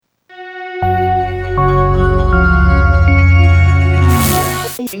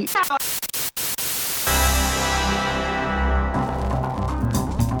This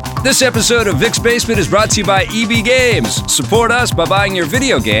episode of Vic's Basement is brought to you by EB Games. Support us by buying your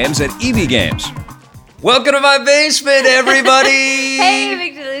video games at EB Games. Welcome to my basement, everybody! Hey,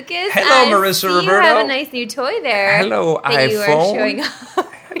 Victor Lucas. Hello, Marissa Roberto. You have a nice new toy there. Hello, that iPhone. You are showing off.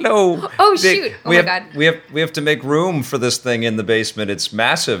 Hello. Oh, shoot. Oh, my God. We have to make room for this thing in the basement. It's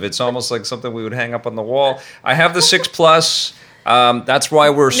massive. It's almost like something we would hang up on the wall. I have the 6 Plus. That's why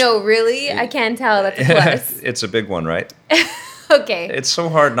we're... No, really? I can't tell. That's a plus. It's a big one, right? Okay. It's so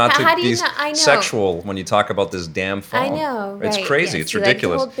hard not to be I know. sexual when you talk about this damn phone. I know, right. It's crazy. Yes, it's he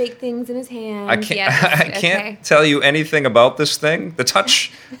ridiculous. Likes to hold big things in his hands. I can't. Yes. I can't tell you anything about this thing. The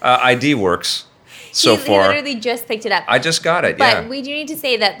Touch ID works so He far. literally just picked it up. I just got it. But we do need to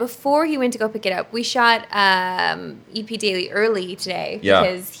say that before he went to go pick it up, we shot EP Daily early today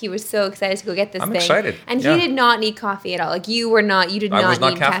because he was so excited to go get this thing. I'm excited. And he did not need coffee at all. Like you were not. You did not. I was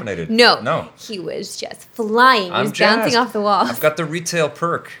not need caffeinated. No. He was just flying. He was bouncing off the walls. I've got the retail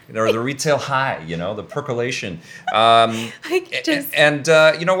perk or the retail high. You know, the percolation. You know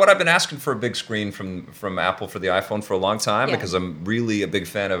what? I've been asking for a big screen from Apple for the iPhone for a long time because I'm really a big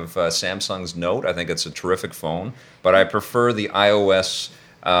fan of Samsung's Note. I think it's a terrific phone, but I prefer the iOS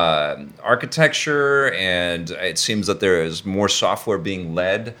architecture, and it seems that there is more software being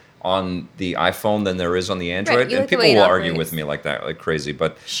led on the iPhone than there is on the Android. Right, and people will argue with me like that, like crazy,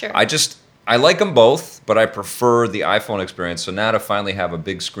 but I like them both, but I prefer the iPhone experience. So now to finally have a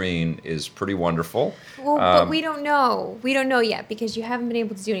big screen is pretty wonderful. Well, but we don't know. We don't know yet because you haven't been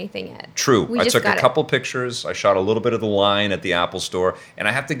able to do anything yet. True. I took a couple pictures. I shot a little bit of the line at the Apple Store, and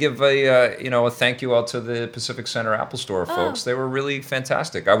I have to give a thank you out to the Pacific Center Apple Store folks. They were really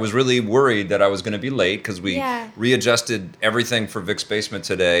fantastic. I was really worried that I was going to be late because we readjusted everything for Vic's Basement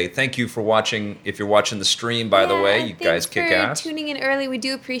today. Thank you for watching. If you're watching the stream, by the way, you guys kick ass. Thanks for tuning in early. We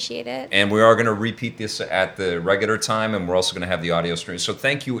do appreciate it. And we are going to repeat this at the regular time, and we're also going to have the audio stream. So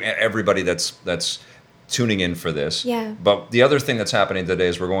thank you, everybody that's tuning in for this. Yeah. But the other thing that's happening today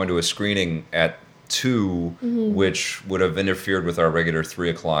is we're going to a screening at 2, which would have interfered with our regular 3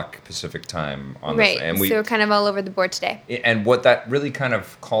 o'clock Pacific time on right. And so we're kind of all over the board today. And what that really kind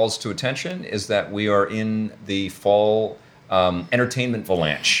of calls to attention is that we are in the fall entertainment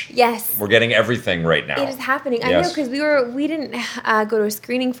avalanche. Yes. We're getting everything right now. It is happening. Yes. I know, because we didn't go to a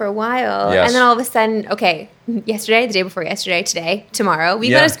screening for a while. Yes. And then all of a sudden, yesterday, the day before yesterday, today, tomorrow.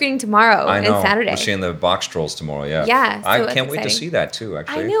 We've got a screening tomorrow and Saturday. We're seeing the Box Trolls tomorrow, yeah. Yeah. So I can't wait to see that too,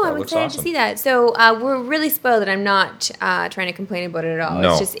 actually. I know, that I'm looks excited awesome. to see that. So we're really spoiled, and I'm not trying to complain about it at all.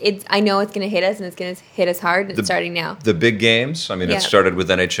 No. It's just, I know it's going to hit us, and it's going to hit us hard, and it's starting now. The big games, it started with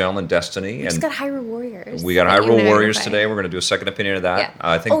NHL and Destiny. We just got Hyrule Warriors. We got Hyrule Warriors today. We're going to do a second opinion of that. Yeah.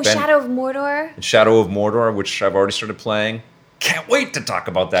 I think Shadow of Mordor. Shadow of Mordor, which I've already started playing. Can't wait to talk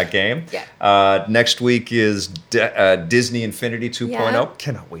about that game. Yeah. Next week is Disney Infinity 2.0. Yeah.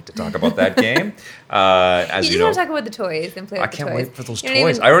 Cannot wait to talk about that game. As you just want to talk about the toys and play with the toys. I can't wait for those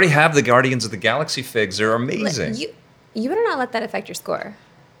toys. I already have the Guardians of the Galaxy figs. They're amazing. You better not let that affect your score.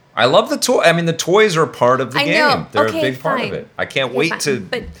 I love the toy. The toys are part of the game. Know. They're a big part of it. I can't wait to.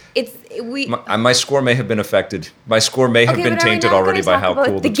 But my score may have been affected. My score may have been tainted already by how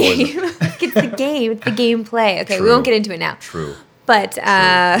cool the toys are. It's the game. It's the gameplay. Okay, we won't get into it now. True. But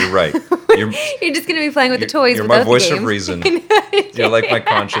You're right. You're just going to be playing with the toys. You're without my voice the game. of reason. You're like my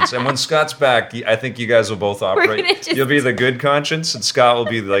conscience. And when Scott's back, I think you guys will both operate. You'll be the good conscience, and Scott will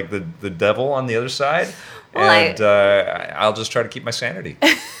be like the devil on the other side. And I'll just try to keep my sanity.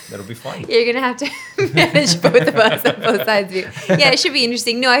 That'll be fun. You're going to have to manage both of us on both sides of you. Yeah, it should be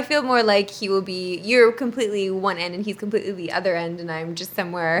interesting. No, I feel more like you're completely one end and he's completely the other end, and I'm just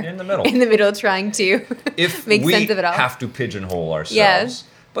somewhere in the middle trying to make sense of it all. We have to pigeonhole ourselves. Yes.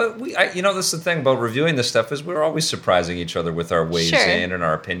 But this is the thing about reviewing this stuff is we're always surprising each other with our ways in and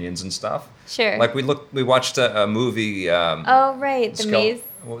our opinions and stuff. Sure. Like we watched a movie. The Maze.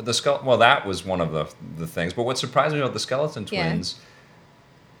 Well, that was one of the things. But what surprised me about the Skeleton Twins.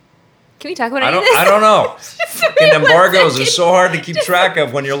 Can we talk about any of this? I don't know. Fucking embargoes are so hard to keep track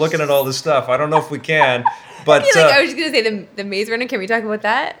of when you're looking at all this stuff. I don't know if we can. But I was just going to say the Maze Runner. Can we talk about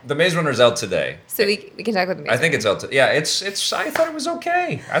that? The Maze Runner's out today. So we can talk about the Maze Runner. I think it's out today. Yeah, it's. I thought it was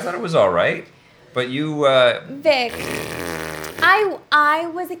okay. I thought it was all right. But you... Vic, I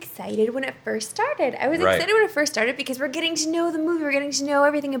was excited when it first started. I was excited when it first started because we're getting to know the movie. We're getting to know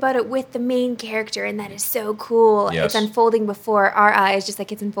everything about it with the main character, and that is so cool. Yes. It's unfolding before our eyes, just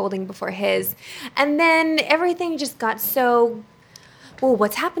like it's unfolding before his. And then everything just got so well,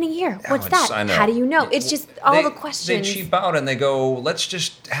 what's happening here? What's it's- that? I know. How do you know? It's just all the questions. They cheap out and they go, let's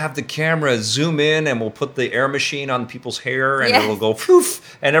just have the camera zoom in and we'll put the air machine on people's hair and Yes. it'll go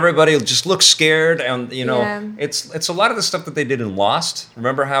poof and everybody will just look scared. And, you know, Yeah. it's a lot of the stuff that they did in Lost.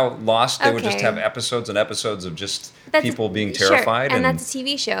 Remember how Lost, they would just Okay. have episodes and episodes of just That's- people being sure, terrified. and that's a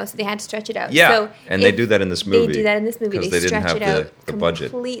TV show, so they had to stretch it out. Yeah, so and they if do that in this movie. They do that in this movie. because They they didn't stretch have it out the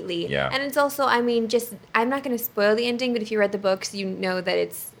budget. completely. Yeah. And it's also, I mean, just I'm not going to spoil the ending, but if you read the books, you know that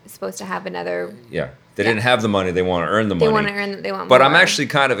it's supposed to have another. Yeah. They didn't have the money. They want to earn the money. They want to earn. They want. But more. I'm actually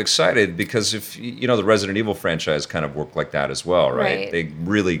kind of excited because if you know the Resident Evil franchise kind of worked like that as well, right? Right. They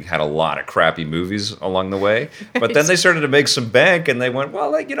really had a lot of crappy movies along the way, but then they started to make some bank, and they went, well,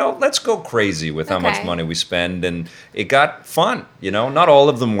 like, you know, let's go crazy with how much Okay. money we spend, and it got fun. You know, not all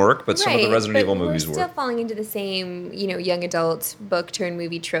of them work, but some of the Right, Resident but Evil movies we're still work. falling into the same, young adult book turn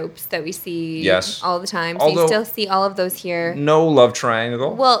movie tropes that we see Yes. all the time. So Although- you still see all of those here. No love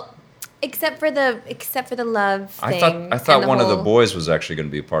triangle. Well, except for the love thing. I thought and one of the whole- boys was actually going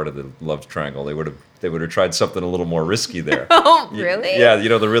to be a part of the love triangle. They would have tried something a little more risky there. Oh, really? Yeah, you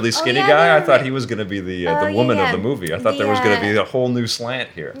know, the really skinny yeah, guy. I the- thought he was going to be the woman yeah. of the movie. I thought there was going to be a whole new slant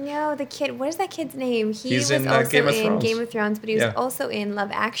here. No, the kid. What is that kid's name? He He's was in, also Game of in Thrones. Game of Thrones, but he was Yeah. also in Love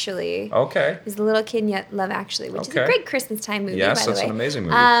Actually. Okay. He's the little kid in Love Actually, which is Okay. a great Christmas time movie. Yes, by the that's way. an amazing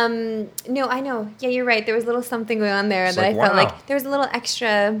movie. No, I know. Yeah, you're right. There was a little something going on there It's that like, I felt wow. like there was a little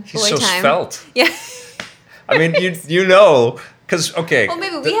extra boy He's so time. svelte. Yeah. I mean, you know, because okay. Well,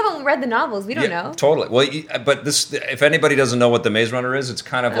 maybe we haven't read the novels. We don't know. Totally. Well, but this, if anybody doesn't know what the Maze Runner is, it's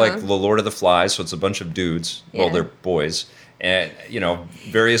kind of like the Lord of the Flies. So it's a bunch of dudes. Well, Yeah. they're boys, and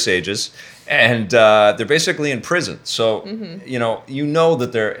various ages, and they're basically in prison. So Mm-hmm. you know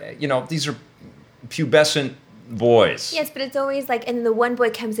that they're these are pubescent boys. Yes, but it's always like, and the one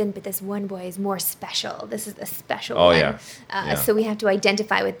boy comes in, but this one boy is more special. This is a special Oh, one. yeah. Yeah. So we have to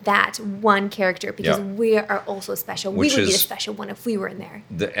identify with that one character because Yeah. we are also special. Which we would be the is- special one if we were in there.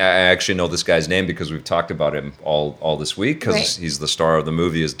 I actually know this guy's name because we've talked about him all this week because Right. he's the star of the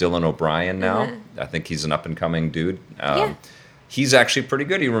movie is Dylan O'Brien now. Uh-huh. I think he's an up-and-coming dude. Yeah. He's actually pretty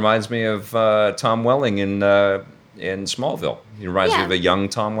good. He reminds me of Tom Welling in Smallville. He reminds me Yeah. of a young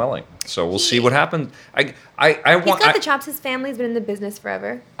Tom Welling. So we'll see He- what happens. He's got the chops. His family's been in the business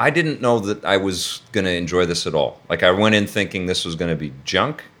forever. I didn't know that I was going to enjoy this at all. Like, I went in thinking this was going to be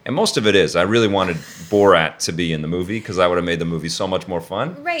junk, and most of it is. I really wanted Borat to be in the movie because I would have made the movie so much more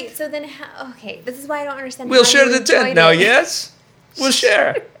fun. Right. So then, okay, this is why I don't understand. We'll how share you the tent enjoyed now, it. yes? We'll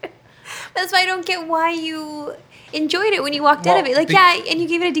share. That's why I don't get why you enjoyed it when you walked out of Well, it. Like, and you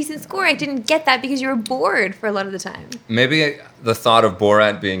gave it a decent score. I didn't get that because you were bored for a lot of the time. Maybe the thought of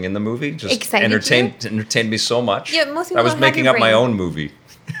Borat being in the movie just Excited entertained me so much. Yeah, most people I was don't have making your up my brain. own movie.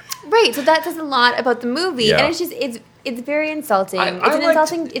 Right, so that says a lot about the movie, Yeah. and it's just it's very insulting. I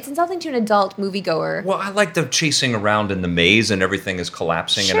It's insulting to an adult moviegoer. Well, I like the chasing around in the maze and everything is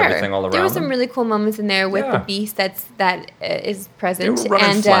collapsing Sure, and everything all around. there were some them. really cool moments in there with Yeah. the beast that is present. They were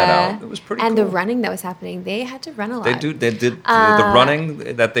running and flat out. It was pretty and the cool. running that was happening. They had to run a lot. They did the running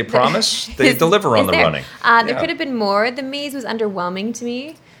that they promise. They Is- deliver on is the there. running. There Yeah. could have been more. The maze was underwhelming to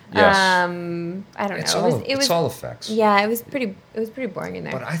me. Yes. I don't It's know. all, It was it's all effects. Yeah, it was pretty boring in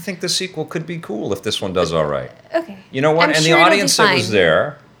there. But I think the sequel could be cool if this one does all right. Okay. You know what? I'm and sure the it'll be audience that was fine.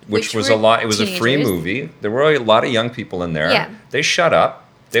 there, which was a were lot. It was a free teenagers. movie. There were a lot of young people in there. Yeah. They shut up.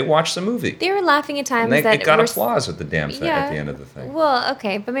 They watched the movie. They were laughing at times And they, that it got were applause at the damn thing at the end of the thing. Well,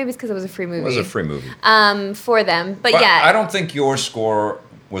 okay, but maybe it's because it was a free movie. It was a free movie. For them, but, But yeah, I don't think your score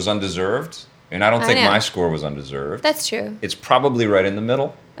was undeserved, and I don't I think know. my score was undeserved. That's true. It's probably right in the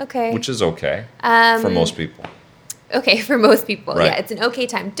middle, Okay. which is okay for most people. Okay for most people. Right. Yeah, it's an okay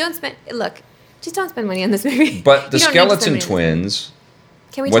time. Just don't spend money on this movie. But the You don't need to spend Skeleton money on this. Twins.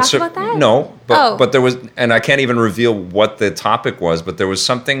 Can we talk it- about that? No, Oh. but there was, and I can't even reveal what the topic was, but there was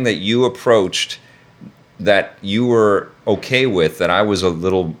something that you approached that you were okay with that I was a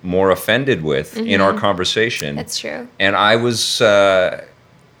little more offended with in our conversation. Mm-hmm. That's true. And I was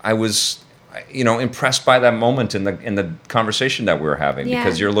impressed by that moment in the conversation that we were having Yeah.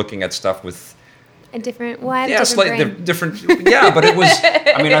 because you're looking at stuff with A different. Well, I have a yeah, different slightly brain. different. Yeah, but it was.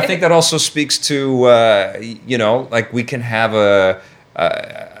 I mean, I think that also speaks to like we can have a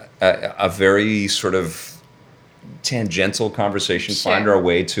very sort of tangential conversation, find our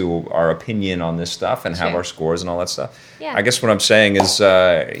way to our opinion on this stuff, and have our scores and all that stuff. Yeah. I guess what I'm saying is,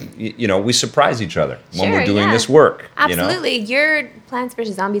 we surprise each other when we're doing this work. Absolutely. Your Plants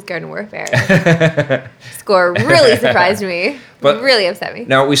vs. Zombies Garden Warfare score really surprised me. But really upset me.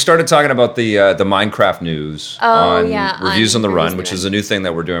 Now, we started talking about the Minecraft news on Reviews on the Run, which is a new thing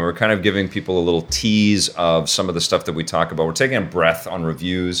that we're doing. We're kind of giving people a little tease of some of the stuff that we talk about. We're taking a breath on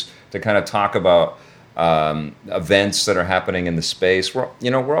reviews to kind of talk about events that are happening in the space. We're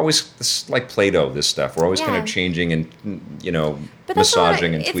always, this is like Play-Doh, this stuff. We're always kind of changing and,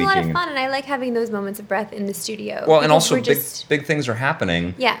 massaging and tweaking. It's a lot of fun, and I like having those moments of breath in the studio. Well, and also big things are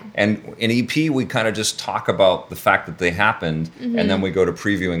happening. Yeah. And in EP, we kind of just talk about the fact that they happened, and then we go to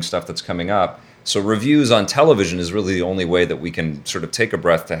previewing stuff that's coming up. So reviews on television is really the only way that we can sort of take a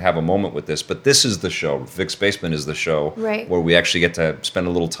breath to have a moment with this. But this is the show. Vic's Basement is the show where we actually get to spend a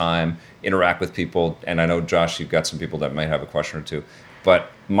little time, interact with people. And I know, Josh, you've got some people that might have a question or two.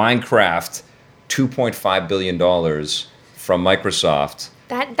 But Minecraft, $2.5 billion from Microsoft.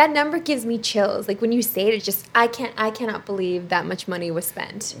 That number gives me chills. Like when you say it, I cannot believe that much money was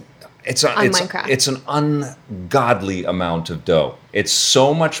spent. Minecraft. It's an ungodly amount of dough. It's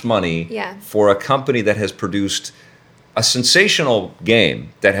so much money for a company that has produced a sensational game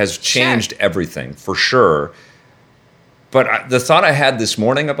that has changed everything, for sure. But the thought I had this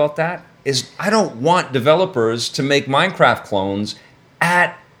morning about that is I don't want developers to make Minecraft clones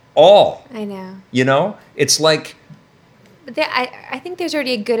at all. I know. It's like... But I think there's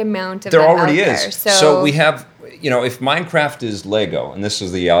already a good amount of there that already out is. There, so we have... if Minecraft is Lego, and this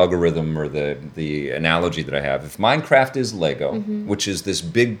is the algorithm or the analogy that I have, if Minecraft is Lego, which is this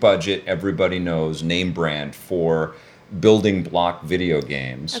big budget, everybody knows, name brand for building block video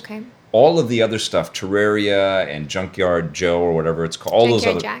games, all of the other stuff, Terraria and Junkyard Joe or whatever it's called, all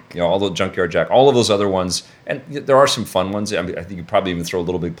the Junkyard Jack, all of those other ones, and there are some fun ones. I mean, I think you probably even throw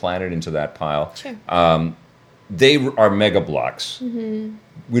Little Big Planet into that pile. Sure. They are mega blocks.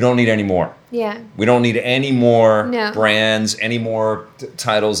 We don't need any more. Yeah. We don't need any more brands, any more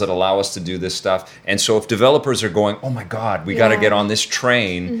titles that allow us to do this stuff. And so if developers are going, oh my God, we got to get on this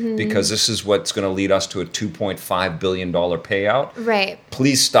train because this is what's going to lead us to a $2.5 billion payout. Right.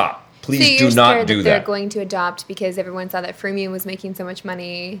 Please stop. Please do not do that. They're going to adopt because everyone saw that freemium was making so much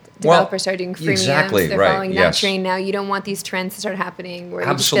money. Developers started doing freemium. Exactly, they're following that train now. You don't want these trends to start happening where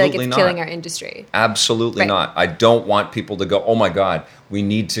you just feel like it's killing our industry. Absolutely not. I don't want people to go, oh my God, we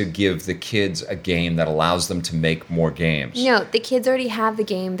need to give the kids a game that allows them to make more games. No, the kids already have the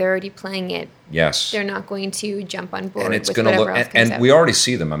game. They're already playing it. Yes. They're not going to jump on board with whatever else comes out. And we already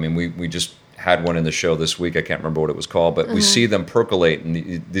see them. I mean, we just had one in the show this week. I can't remember what it was called, but we see them percolate,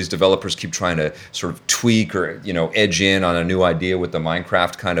 and these developers keep trying to sort of tweak or edge in on a new idea with the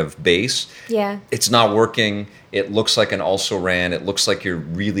Minecraft kind of base. Yeah, it's not working. It looks like an also-ran. It looks like you're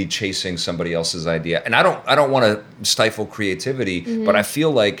really chasing somebody else's idea. And I don't want to stifle creativity, but I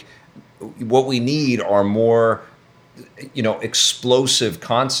feel like what we need are more explosive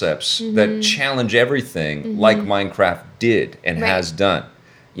concepts that challenge everything, like Minecraft did and has done.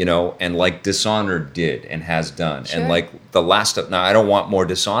 And like Dishonored did and has done. Sure. And like the Last of... Now, I don't want more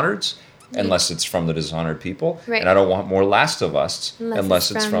Dishonoreds unless it's from the Dishonored people. Right. And I don't want more Last of Us unless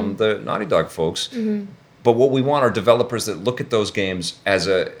it's from the Naughty Dog folks. But what we want are developers that look at those games as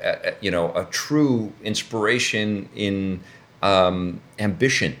a true inspiration in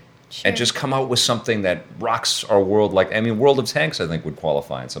ambition. Sure. And just come out with something that rocks our world. World of Tanks, I think, would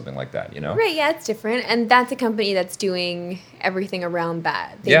qualify in something like that, Right, yeah, it's different. And that's a company that's doing everything around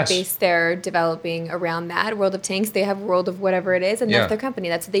that. They base their developing around that. World of Tanks, they have World of whatever it is, and that's their company.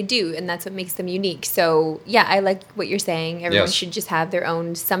 That's what they do, and that's what makes them unique. So, yeah, I like what you're saying. Everyone should just have their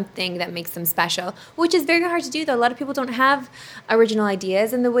own something that makes them special, which is very hard to do, though. A lot of people don't have original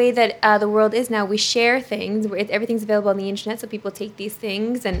ideas. And the way that the world is now, we share things. Everything's available on the internet, so people take these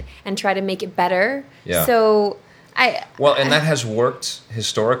things and try to make it better. Yeah. So and that has worked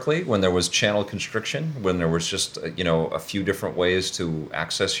historically when there was channel constriction, when there was just a few different ways to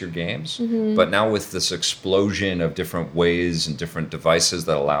access your games. But now with this explosion of different ways and different devices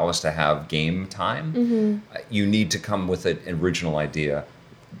that allow us to have game time, you need to come with an original idea,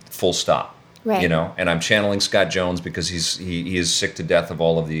 full stop. Right. And I'm channeling Scott Jones because he is sick to death of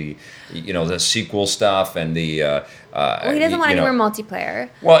all of the, the sequel stuff and the. He doesn't want any more multiplayer.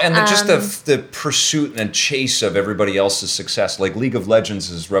 Well, and just the pursuit and chase of everybody else's success. Like League of Legends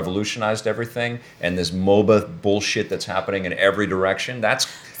has revolutionized everything, and this MOBA bullshit that's happening in every direction.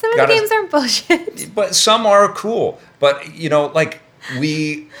 Some of the games aren't bullshit, but some are cool. But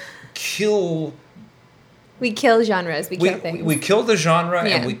we kill We kill genres. We kill things. We kill the genre,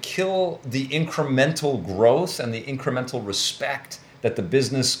 and we kill the incremental growth and the incremental respect that the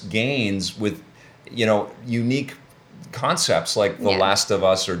business gains with, unique concepts like The Last of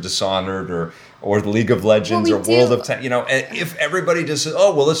Us or Dishonored or League of Legends or World of Tanks. And if everybody just says,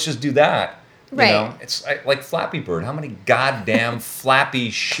 "Oh, well, let's just do that." Right. It's like Flappy Bird. How many goddamn Flappy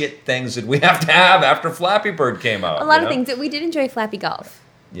shit things did we have to have after Flappy Bird came out? A lot of things. That we did enjoy Flappy Golf.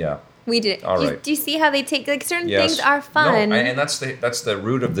 Yeah. We did. All right. Do you see how they take certain things are fun? No, and that's the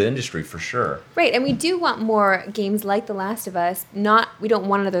root of the industry for sure. Right, and we do want more games like The Last of Us. We don't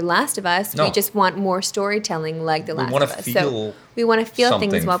want another Last of Us. No. We just want more storytelling like The Last of Us. So we want to feel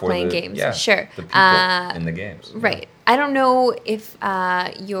things while playing games. Yeah, sure. The people in the games. Right. I don't know if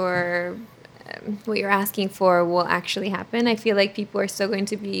what you're asking for will actually happen. I feel like people are still going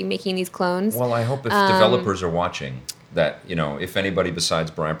to be making these clones. Well, I hope if developers are watching that, if anybody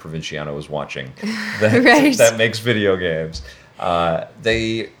besides Brian Provinciano is watching that makes video games, I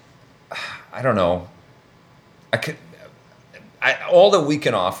don't know. All that we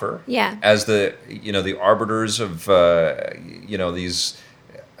can offer as the arbiters of these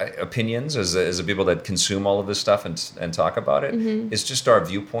opinions as the people that consume all of this stuff and talk about it is just our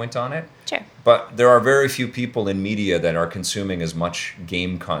viewpoint on it. Sure. But there are very few people in media that are consuming as much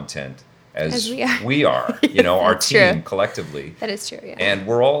game content as we are. Our team collectively. That is true, yeah. And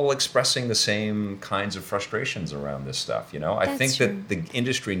we're all expressing the same kinds of frustrations around this stuff, I think that the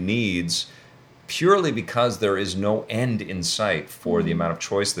industry needs, purely because there is no end in sight for the amount of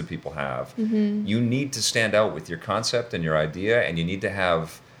choice that people have, you need to stand out with your concept and your idea, and you need to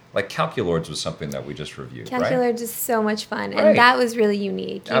have, like Calculords was something that we just reviewed, Calculords is so much fun, and that was really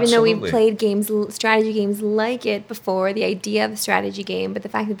unique. Even though we've played strategy games like it before, the idea of a strategy game, but the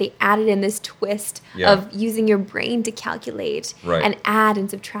fact that they added in this twist of using your brain to calculate and add and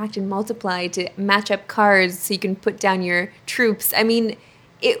subtract and multiply to match up cards so you can put down your troops. I mean,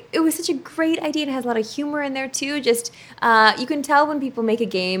 it was such a great idea. It has a lot of humor in there too. Just you can tell when people make a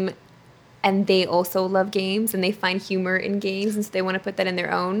game and they also love games and they find humor in games, and so they want to put that in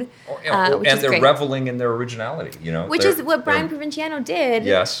their own. And they're reveling in their originality, Which is what Brian Provinciano did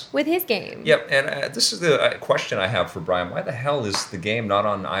with his game. Yep, and this is the question I have for Brian. Why the hell is the game not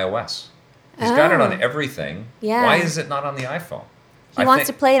on iOS? He's got it on everything. Yeah. Why is it not on the iPhone? He wants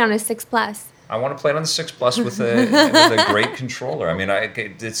to play it on his 6 Plus. I want to play it on the 6 Plus with a great controller. I mean,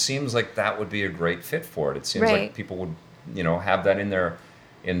 it seems like that would be a great fit for it. It seems like people would, have that in their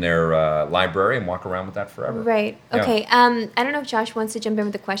library and walk around with that forever. Right. Okay. I don't know if Josh wants to jump in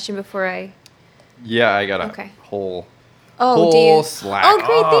with a question before I... Yeah, I got a whole Slack. Oh,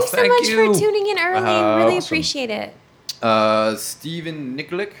 great. Thanks so much for tuning in early. Really appreciate it. Steven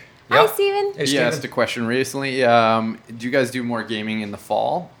Nikolic. Hi, Steven. He asked a question recently. Do you guys do more gaming in the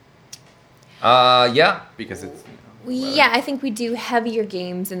fall? Yeah. Because it's... I think we do heavier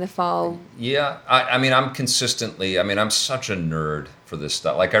games in the fall. Yeah, I'm consistently. I'm such a nerd for this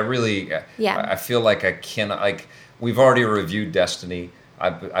stuff. Like, I really. I feel like I cannot. We've already reviewed Destiny.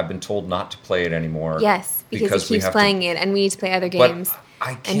 I've been told not to play it anymore. Yes, because he keeps playing it, and we need to play other games.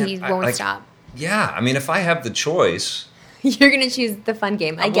 And he won't stop. Yeah, if I have the choice. You're going to choose the fun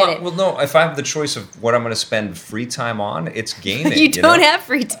game. I get it. Well, no, if I have the choice of what I'm going to spend free time on, it's gaming. You don't have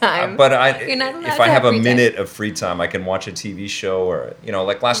free time. But if I have a minute of free time, I can watch a TV show or,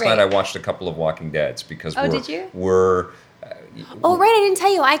 like last night I watched a couple of Walking Deads because did you? Right, I didn't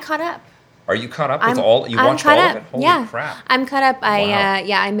tell you. I caught up. Are you caught up with all? You watched all of it? Holy crap. I'm caught up.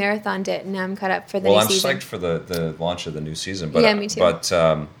 I marathoned it, and now I'm caught up for the new season. Well, I'm psyched for the launch of the new season. But, yeah, me too. But...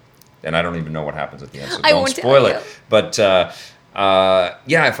 and I don't even know what happens at the end, so don't spoil it. But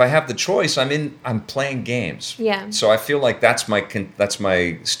if I have the choice, I'm playing games. Yeah. So I feel like that's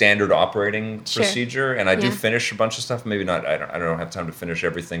my standard operating procedure, and I do finish a bunch of stuff. Maybe not. I don't have time to finish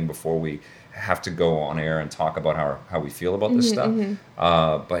everything before we have to go on air and talk about how we feel about this stuff.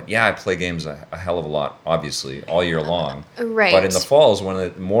 But I play games a hell of a lot, obviously, all year long. Right. But in the fall is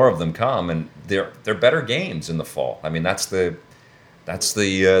when more of them come, and they're better games in the fall. That's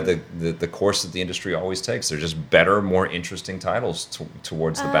the course that the industry always takes. They're just better, more interesting titles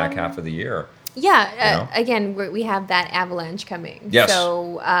towards the back half of the year. Yeah, again, we have that avalanche coming. Yes.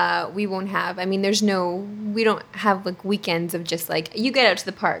 So we won't have, we don't have like weekends of just like, you get out to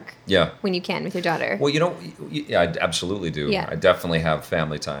the park when you can with your daughter. Well, I absolutely do. Yeah. I definitely have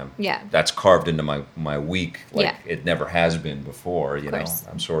family time. Yeah. That's carved into my week like it never has been before,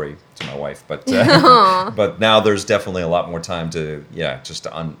 I'm sorry to my wife, but but now there's definitely a lot more time to, just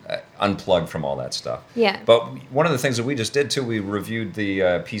to unplug from all that stuff. Yeah. But one of the things that we just did too, we reviewed the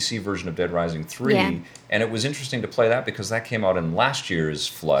PC version of Dead Rising 3, and it was interesting to play that because that came out in last year's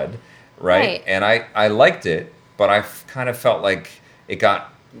flood, right? And I liked it, but I kind of felt like it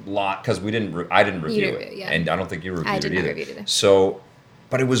got because I didn't review it, and I don't think you reviewed it either. So,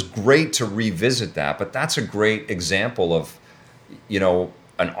 but it was great to revisit that. But that's a great example of,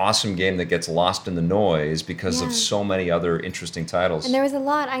 an awesome game that gets lost in the noise because of so many other interesting titles. And there was a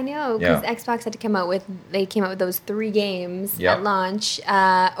lot, I know, because Xbox had to come out with those 3 games at launch.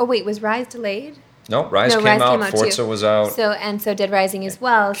 Was Rise delayed? No, Rise came out. Forza was out. So Dead Rising as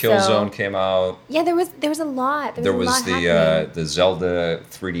well. Killzone came out. Yeah, there was a lot. There was the Zelda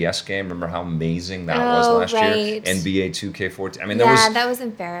 3DS game. Remember how amazing that was last year? NBA 2K14. I mean, that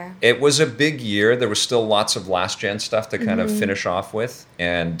wasn't fair. It was a big year. There was still lots of last gen stuff to kind of finish off with,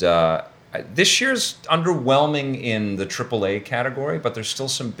 and this year's underwhelming in the AAA category, but there's still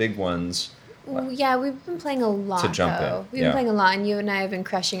some big ones. Yeah, we've been playing a lot. We've been playing a lot, and you and I have been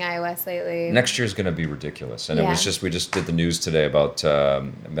crushing iOS lately. Next year's going to be ridiculous, and we just did the news today about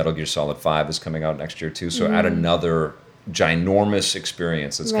Metal Gear Solid 5 is coming out next year too. So add another ginormous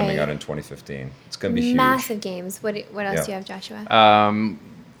experience that's coming out in 2015. It's going to be huge. Massive games. What else do you have, Joshua?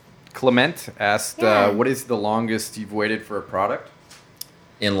 Clement asked, "What is the longest you've waited for a product?"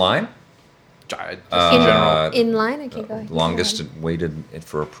 In line. In line? Okay, go ahead. Longest waited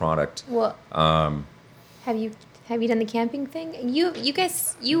for a product. Well, have you done the camping thing? You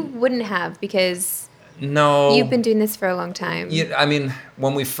guys, you wouldn't have because you've been doing this for a long time. Yeah, I mean,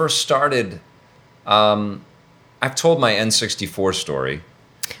 when we first started, I've told my N64 story.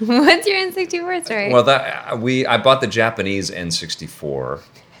 What's your N64 story? Well, I bought the Japanese N64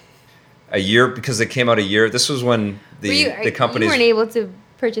 a year because they came out a year. This was when the companies you weren't able to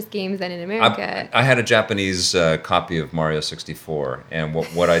purchase games then in America. I had a Japanese copy of Mario 64, and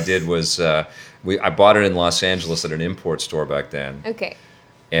what I did was I bought it in Los Angeles at an import store back then. Okay.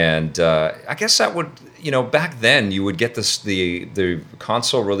 And I guess that would, back then you would get the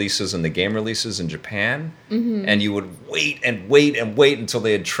console releases and the game releases in Japan, and you would wait until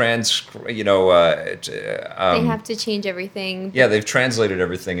they had they have to change everything. Yeah, they've translated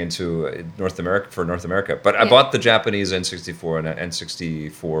everything into North America. But I bought the Japanese N64 and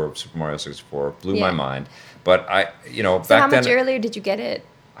N64 Super Mario 64 blew my mind. But back then. So how much earlier did you get it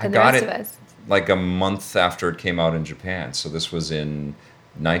than the rest of us? Like a month after it came out in Japan. So this was in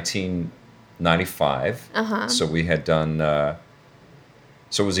 1995. So we had done.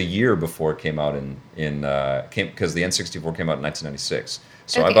 So it was a year before it came out because the N64 came out in 1996.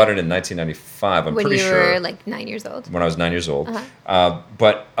 So I bought it in 1995. I'm pretty sure. When you were like 9 years old. When I was 9 years old.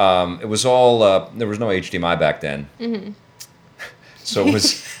 But it was all. There was no HDMI back then. So it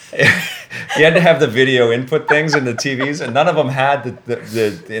was. You had to have the video input things in the TVs, and none of them had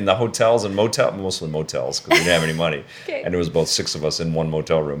the in the hotels and mostly motels because we didn't have any money, and there was about 6 of us in one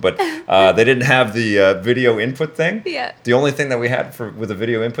motel room. But they didn't have the video input thing. Yeah. The only thing that we had with the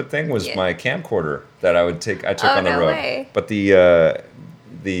video input thing was my camcorder that I took on the road. Way. But the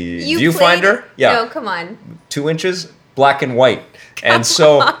viewfinder, no, come on, 2 inches, black and white. And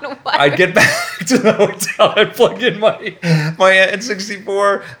so I'd get back to the hotel, I'd plug in my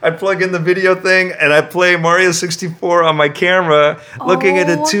N64, I'd plug in the video thing, and I'd play Mario 64 on my camera, looking at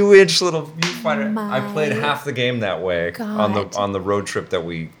a 2-inch little viewfinder. I played half the game that way on the road trip that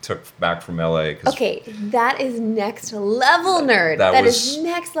we took back from LA. Okay, that is next level nerd. That is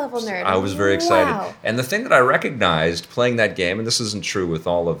next level nerd. I was very excited. And the thing that I recognized playing that game, and this isn't true with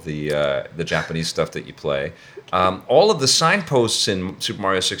all of the Japanese stuff that you play, all of the signposts in Super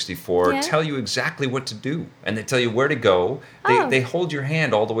Mario 64 tell you exactly what to do, and they tell you where to go. They hold your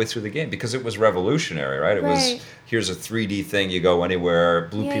hand all the way through the game because it was revolutionary, right? It was, here's a 3D thing, you go anywhere,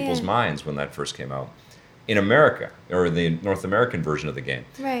 blew people's minds when that first came out. In America, or the North American version of the game.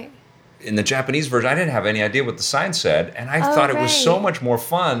 Right. In the Japanese version, I didn't have any idea what the sign said, and I thought it was so much more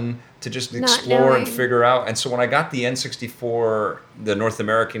fun to just explore and figure out. And so when I got the N64, the North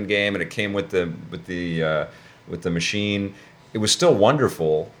American game, and it came with the machine, it was still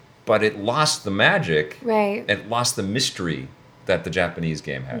wonderful, but it lost the magic. Right. It lost the mystery that the Japanese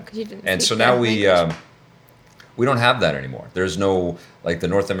game had. And so now we don't have that anymore. There's no, like, the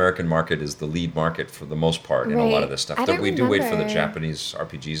North American market is the lead market for the most part in a lot of this stuff. We do wait for the Japanese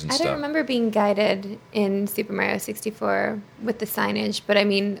RPGs and stuff. I don't remember being guided in Super Mario 64 with the signage, but I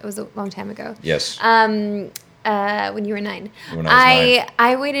mean, it was a long time ago. Yes. When you were 9. When I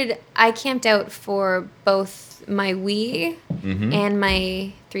was 9. I camped out for both my Wii and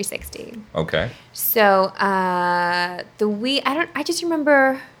my 360. Okay. So the Wii, I just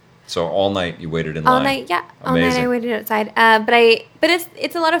remember So all night you waited in line? All night, yeah. Amazing. All night I waited outside. But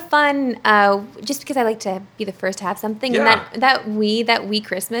it's a lot of fun just because I like to be the first to have something. Yeah. And that Wii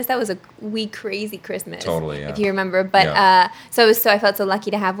Christmas, that was a Wii crazy Christmas. Totally, yeah. If you remember. But so I felt so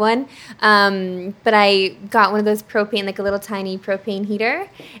lucky to have one. But I got one of those propane, like a little tiny propane heater.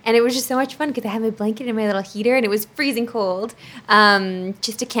 And it was just so much fun because I had my blanket and my little heater and it was freezing cold.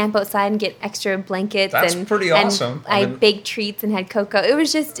 Just to camp outside and get extra blankets. That's pretty awesome. I baked treats and had cocoa. It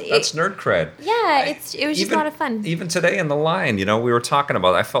was just... That's nerd cred. Yeah, it was just a lot of fun. Even today in the line, we were talking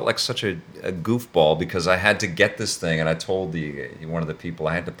about, I felt like such a goofball because I had to get this thing and I told one of the people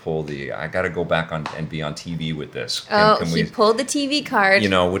I had to pull I got to go back on and be on TV with this. He pulled the TV card.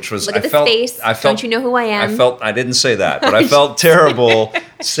 Which was, look at the face. Don't you know who I am? I didn't say that, but I felt terrible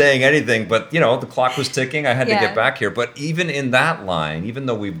saying anything. But, the clock was ticking. I had to get back here. But even in that line, even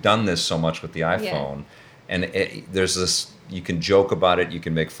though we've done this so much with the iPhone, and there's this, you can joke about it, you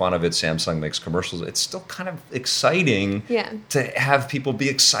can make fun of it, Samsung makes commercials, it's still kind of exciting to have people be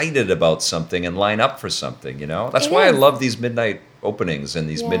excited about something and line up for something, That's why I love these midnight openings and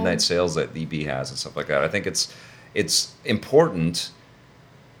these midnight sales that EB has and stuff like that. I think it's important,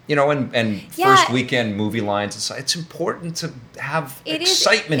 and first weekend movie lines. It's important to have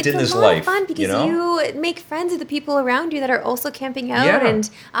excitement in this life. It's a lot of fun because you make friends with the people around you that are also camping out. Yeah. And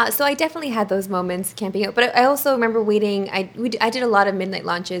so I definitely had those moments camping out. But I also remember waiting. I did a lot of midnight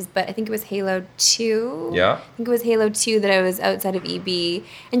launches, but I think it was Halo 2. Yeah. I think it was Halo 2 that I was outside of EB.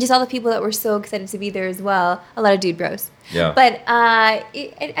 And just all the people that were so excited to be there as well. A lot of dude bros. Yeah. But,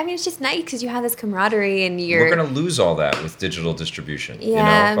 it's just nice because you have this camaraderie and we're going to lose all that with digital distribution.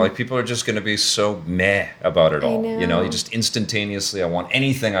 Yeah. Like people are just going to be so meh about it all. I know. You just instantaneously, I want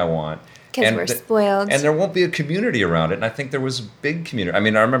anything I want. Because we're spoiled. And there won't be a community around it. And I think there was a big community. I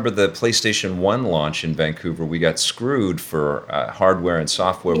mean, I remember the PlayStation 1 launch in Vancouver. We got screwed for hardware and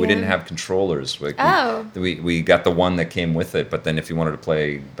software. We didn't have controllers. We got the one that came with it. But then if you wanted to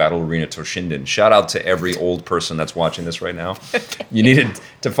play Battle Arena Toshinden, shout out to every old person that's watching this right now. You needed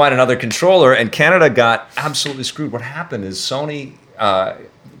to find another controller. And Canada got absolutely screwed. What happened is Sony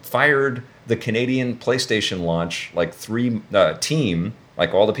fired the Canadian PlayStation launch, team,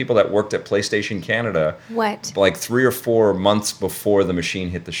 like all the people that worked at PlayStation Canada, like 3 or 4 months before the machine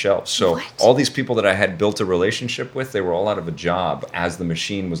hit the shelves. So all these people that I had built a relationship with, they were all out of a job as the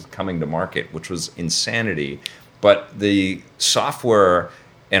machine was coming to market, which was insanity. But the software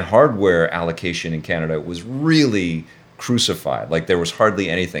and hardware allocation in Canada was really crucified. Like there was hardly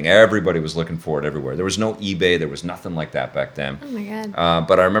anything. Everybody was looking for it everywhere. There was no eBay. There was nothing like that back then. Oh my God.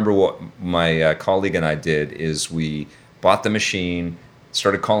 But I remember what my colleague and I did is we bought the machine,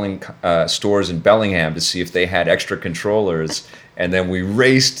 started calling stores in Bellingham to see if they had extra controllers, and then we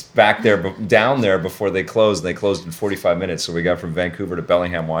raced down there before they closed. And they closed in 45 minutes, so we got from Vancouver to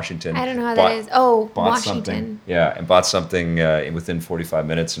Bellingham, Washington. I don't know how that is. Oh, Washington. And bought something within 45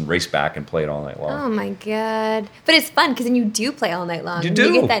 minutes and raced back and played all night long. Oh my God. But it's fun because then you do play all night long. You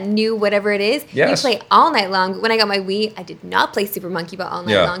do. You get that new whatever it is. Yes. You play all night long. When I got my Wii, I did not play Super Monkey Ball all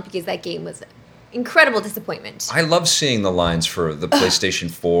night long because that game was incredible disappointment. I love seeing the lines for the PlayStation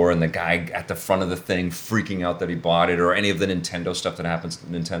 4 and the guy at the front of the thing freaking out that he bought it, or any of the Nintendo stuff that happens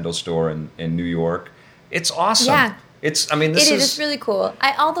at the Nintendo store in New York. It's awesome. Yeah. It's really cool.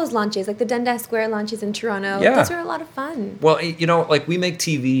 All those launches, like the Dundas Square launches in Toronto, those are a lot of fun. Well, we make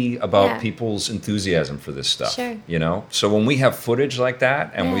TV about people's enthusiasm for this stuff. Sure. So when we have footage like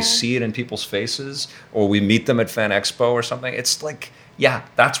that and we see it in people's faces, or we meet them at Fan Expo or something, it's like,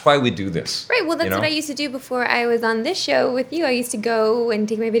 that's why we do this. Right. Well, that's what I used to do before I was on this show with you. I used to go and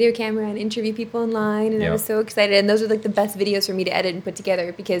take my video camera and interview people online, and I was so excited. And those were like the best videos for me to edit and put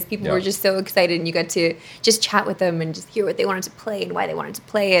together because people were just so excited, and you got to just chat with them and just hear what they wanted to play and why they wanted to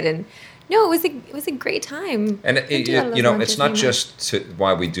play it. And no, it was a great time. And it's not just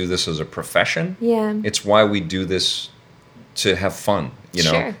why we do this as a profession. Yeah. It's why we do this to have fun.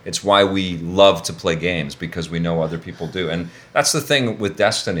 Sure. It's why we love to play games, because we know other people do. And that's the thing with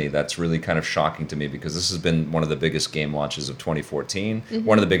Destiny that's really kind of shocking to me, because this has been one of the biggest game launches of 2014,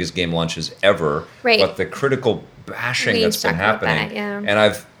 one of the biggest game launches ever. Right. But the critical bashing that's been happening, and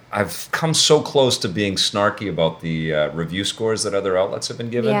I've come so close to being snarky about the review scores that other outlets have been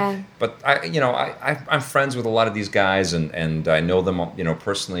given. Yeah. But I'm friends with a lot of these guys, and I know them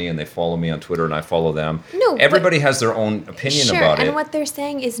personally, and they follow me on Twitter, and I follow them. No, everybody has their own opinion about it. And what they're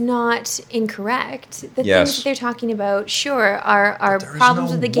saying is not incorrect. The things that they're talking about, are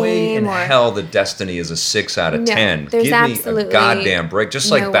problems with the game. There's no way in hell that Destiny is a 6 out of 10. There's Give absolutely me a goddamn break.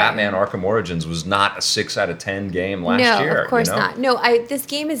 Just like no Batman way. Arkham Origins was not a 6 out of 10 game last year. No, of course not. No, this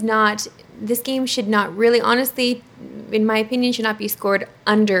game should not really, honestly, in my opinion, should not be scored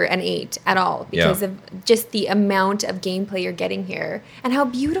under an 8 at all because of just the amount of gameplay you're getting here and how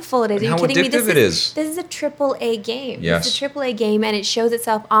beautiful it is. And Are you how kidding me? addictive it is. This is a AAA game. Yes. It's a AAA game, and it shows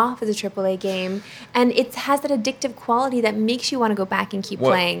itself off as a AAA game, and it has that addictive quality that makes you want to go back and keep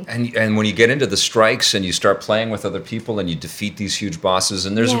playing. And when you get into the strikes and you start playing with other people and you defeat these huge bosses,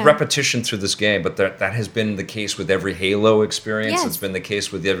 and there's a repetition through this game, but that has been the case with every Halo experience. Yes. It's been the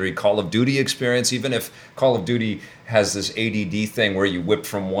case with every Call of Duty experience, even if Call of Duty has this ADD thing where you whip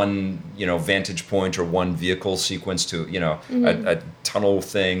from one, vantage point or one vehicle sequence to, a tunnel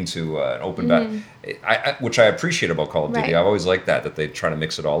thing to an open battle, which I appreciate about Call of Duty. I've always liked that they try to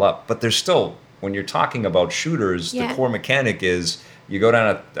mix it all up. But there's still, when you're talking about shooters, the core mechanic is you go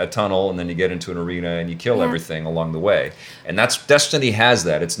down a tunnel and then you get into an arena and you kill everything along the way. And Destiny has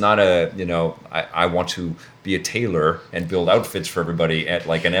that. It's not I want to be a tailor and build outfits for everybody at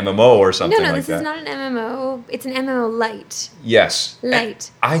like an MMO or something like that. No, this is not an MMO. It's an MMO light. Yes.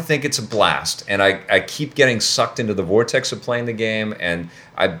 Light. And I think it's a blast. And I keep getting sucked into the vortex of playing the game. And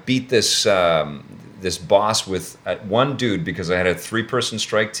I beat this this boss with one dude because I had a 3-person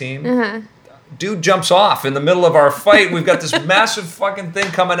strike team. Dude jumps off in the middle of our fight. We've got this massive fucking thing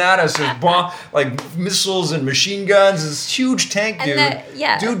coming at us. There's like missiles and machine guns. This huge tank dude.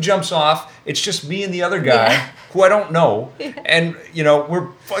 Dude jumps off. It's just me and the other guy who I don't know. And,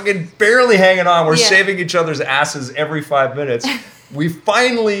 we're fucking barely hanging on. We're saving each other's asses every 5 minutes. We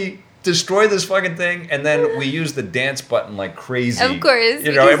finally destroy this fucking thing, and then we use the dance button like crazy. Of course.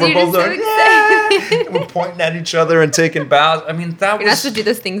 And we're both doing, we're pointing at each other and taking bows. I mean, You're not supposed to do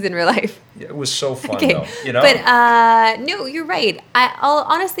those things in real life. It was so fun, though. But no, you're right.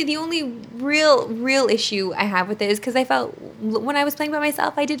 Honestly, the only real issue I have with it is because I felt when I was playing by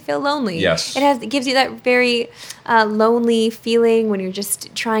myself, I did feel lonely. Yes, it gives you that very lonely feeling when you're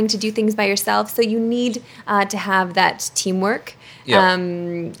just trying to do things by yourself. So you need to have that teamwork. Yeah,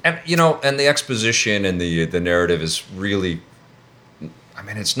 and and the exposition and the narrative is really, I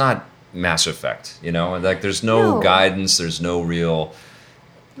mean, it's not Mass Effect, and like there's no guidance, there's no real.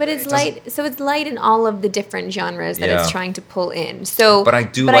 But it's light, so it's light in all of the different genres that it's trying to pull in. So, but I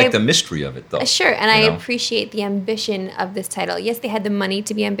do like the mystery of it, though. Sure, and I appreciate the ambition of this title. Yes, they had the money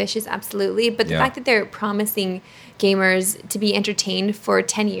to be ambitious, absolutely, but the fact that they're promising gamers to be entertained for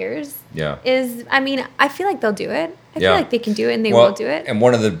 10 years is, I mean, I feel like they'll do it. I feel like they can do it, and they will do it. And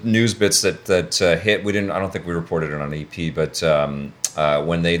one of the news bits that hit, I don't think we reported it on EP, but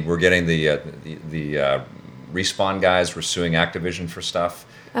when they were getting the Respawn guys were suing Activision for stuff.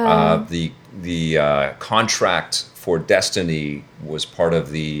 The contract for Destiny was part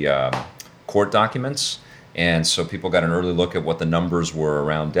of the court documents, and so people got an early look at what the numbers were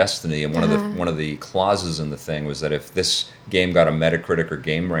around Destiny. And one of the clauses in the thing was that if this game got a Metacritic or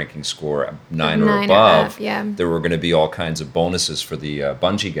game ranking score 9 or above, there were going to be all kinds of bonuses for the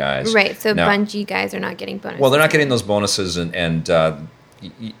Bungie guys. Right. So now, Bungie guys are not getting bonuses. Well, they're not getting those bonuses, and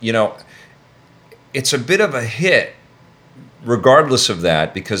it's a bit of a hit. Regardless of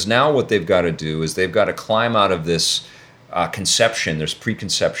that, because now what they've got to do is they've got to climb out of this this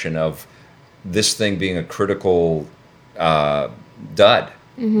preconception of this thing being a critical dud.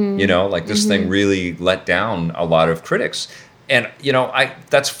 Like this thing really let down a lot of critics. And,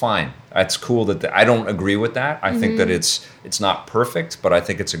 that's fine. That's cool that I don't agree with that. I think that it's not perfect, but I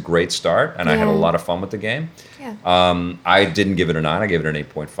think it's a great start, and I had a lot of fun with the game. Yeah. I didn't give it a 9. I gave it an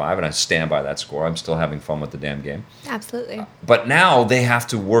 8.5, and I stand by that score. I'm still having fun with the damn game. Absolutely. But now they have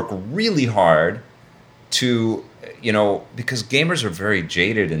to work really hard to, because gamers are very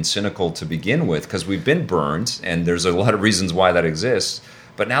jaded and cynical to begin with, because we've been burned, and there's a lot of reasons why that exists.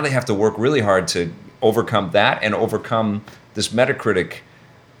 But now they have to work really hard to overcome that and overcome this Metacritic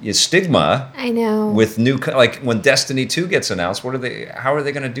stigma. I know. With like when Destiny 2 gets announced, how are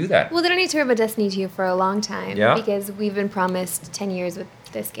they going to do that? Well, they don't need to worry about Destiny 2 for a long time. Yeah? Because we've been promised 10 years with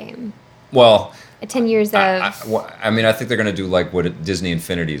this game. Well, 10 years of... I mean, I think they're going to do like what Disney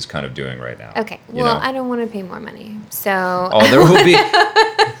Infinity is kind of doing right now. Okay. Well, I don't want to pay more money. So... Oh,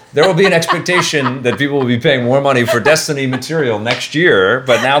 there will be an expectation that people will be paying more money for Destiny material next year,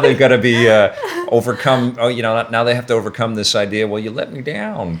 but now they've got to be overcome. Now they have to overcome this idea. Well, you let me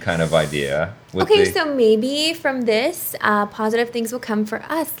down, kind of idea. So maybe from this, positive things will come for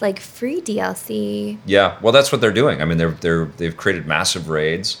us, like free DLC. Yeah, well, that's what they're doing. I mean, they've created massive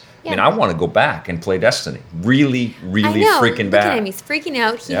raids. Yeah. I mean, I want to go back and play Destiny. Really, really freaking bad. Look at him. He's freaking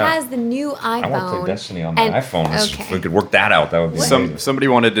out. He has the new iPhone. I want to play Destiny on my iPhone. Okay. If we could work that out, that would be amazing. Somebody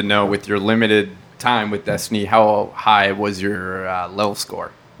wanted to know, with your limited time with Destiny, how high was your level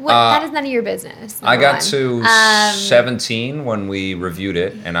score? That is none of your business. I got to 17 when we reviewed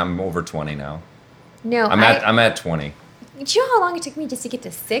it, and I'm over 20 now. No, I'm at 20. Do you know how long it took me just to get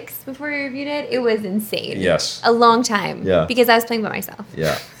to 6 before I reviewed it? It was insane. Yes. A long time. Yeah. Because I was playing by myself.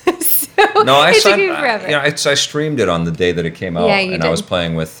 Yeah. So No, it took me forever. I streamed it on the day that it came out, Yeah, you and did. I was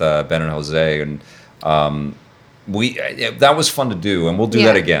playing with Ben and Jose, and that was fun to do, and we'll do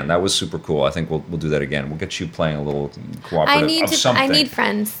that again. That was super cool. I think we'll do that again. We'll get you playing a little cooperative of something. I need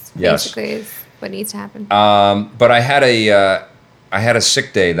friends. Yes. Basically, is what needs to happen. But I had a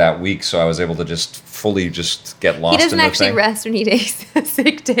sick day that week, so I was able to just fully just get lost. He doesn't in the actually thing. rest when he takes a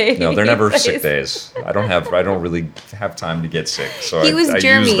sick day. No, they're never He's sick days. I don't really have time to get sick. So He was I use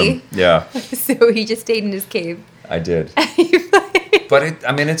germy. them. Yeah, So he just stayed in his cave. I did. But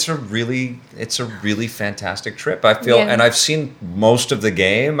it's a really fantastic trip. I feel, and I've seen most of the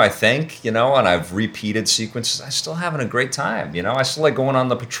game, I think, and I've repeated sequences. I'm still having a great time, I still like going on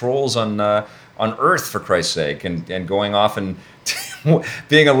the patrols on Earth, for Christ's sake, and going off and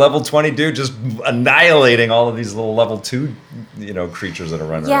being a level 20 dude, just annihilating all of these little level 2, creatures that are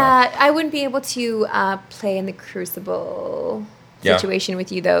running around. Yeah, I wouldn't be able to play in the Crucible situation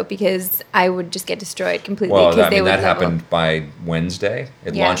with you, though, because I would just get destroyed completely. Well, that level. happened by Wednesday.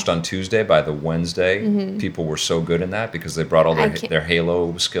 It launched on Tuesday. By the Wednesday, people were so good in that because they brought all their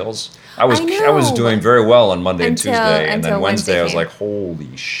Halo skills. I was doing very well on Monday and Tuesday, and then Wednesday I was like,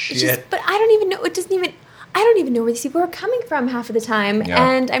 holy shit. But I don't even know. I don't even know where these people are coming from half of the time,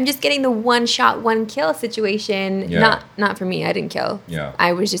 and I'm just getting the one shot, one kill situation. Yeah. Not for me. I didn't kill. Yeah.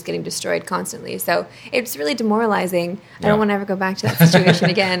 I was just getting destroyed constantly. So it's really demoralizing. I don't want to ever go back to that situation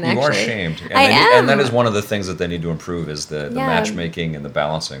again. You are shamed. And that is one of the things that they need to improve is the matchmaking and the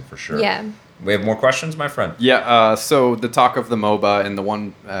balancing, for sure. Yeah. We have more questions, my friend? Yeah, so the talk of the MOBA and the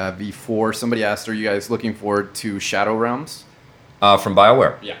 1v4, somebody asked, are you guys looking forward to Shadow Realms? From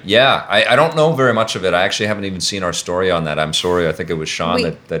BioWare. Yeah. Yeah. I don't know very much of it. I actually haven't even seen our story on that. I'm sorry. I think it was Sean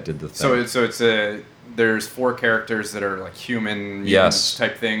that did the thing. So there's 4 characters that are like human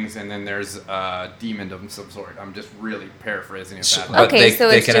type things, and then there's a demon of some sort. I'm just really paraphrasing it. But they so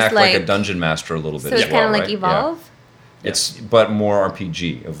can it's just act like a dungeon master a little bit so as it's well, kind of like right? Evolve? Yeah. It's more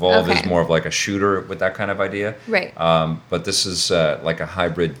RPG. Evolve is more of like a shooter with that kind of idea. Right. But this is like a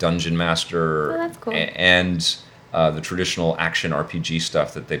hybrid dungeon master. Oh, that's cool. And the traditional action RPG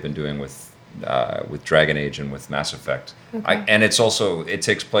stuff that they've been doing with Dragon Age and with Mass Effect. Okay. And it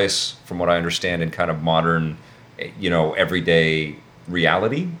takes place, from what I understand, in kind of modern, everyday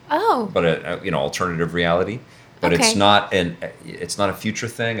reality. Oh. But alternative reality. But it's not a future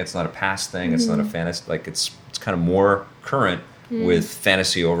thing. It's not a past thing. It's not a fantasy. Like it's kind of more current with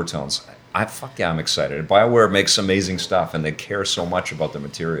fantasy overtones. I'm excited. BioWare makes amazing stuff, and they care so much about the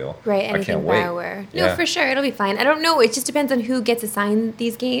material. Right, anything I can't wait. BioWare. No, for sure, it'll be fine. I don't know. It just depends on who gets assigned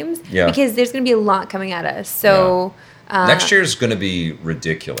these games. Yeah. Because there's going to be a lot coming at us. So next year is going to be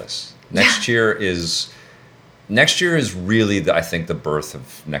ridiculous. Next year is really, I think, the birth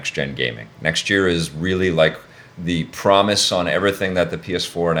of next gen gaming. Next year is really like the promise on everything that the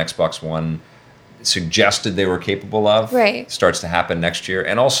PS4 and Xbox One suggested they were capable of starts to happen next year.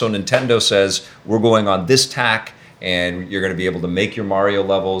 And also Nintendo says, we're going on this tack, and you're going to be able to make your Mario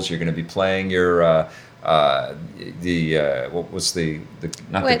levels. You're going to be playing your what was the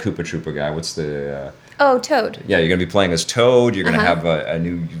Koopa Troopa guy? What's the Toad. Yeah, you're going to be playing as Toad. You're going to have a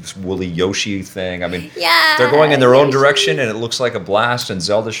new woolly Yoshi thing. I mean, yeah, they're going in their own direction, and it looks like a blast. And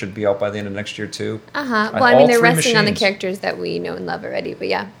Zelda should be out by the end of next year too. Well, I mean, they're resting on the characters that we know and love already.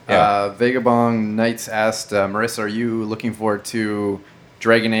 But Vagabond Knights asked, Marissa, are you looking forward to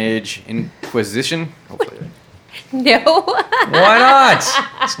Dragon Age Inquisition? Hopefully. No. Why not?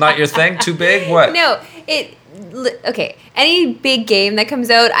 It's not your thing? Too big? What? No. Okay, any big game that comes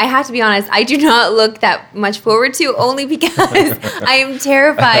out, I have to be honest, I do not look that much forward to, only because I am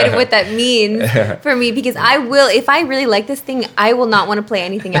terrified of what that means for me, because I will, if I really like this thing, I will not want to play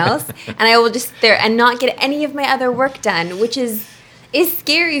anything else, and I will just sit there and not get any of my other work done, which is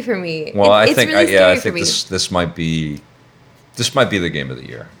scary for me. Well, I think this might be the game of the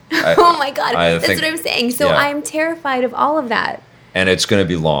year. Oh my God, that's what I'm saying. So I'm terrified of all of that. And it's going to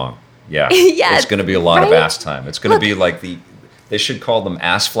be long. Yeah. Yeah, it's going to be a lot of ass time. It's going to be like they should call them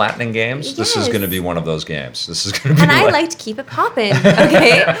ass flattening games. Yes. This is going to be one of those games. This is going to be. And I like to keep it popping.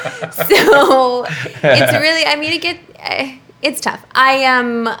 Okay, so it's really. I mean, it's tough.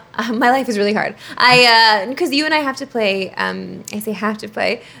 My life is really hard. Because you and I have to play. I say have to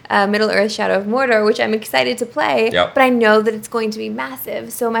play Middle Earth: Shadow of Mordor, which I'm excited to play. Yep. But I know that it's going to be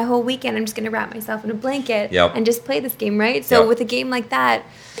massive. So my whole weekend, I'm just going to wrap myself in a blanket and just play this game. Right. So with a game like that.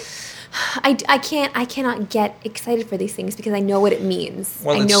 I cannot get excited for these things because I know what it means.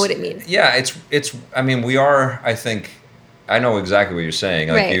 Well, I know what it means. Yeah, it's. I mean, we are. I think I know exactly what you're saying.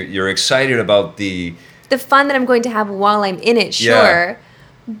 Like you're excited about the the fun that I'm going to have while I'm in it, sure. Yeah.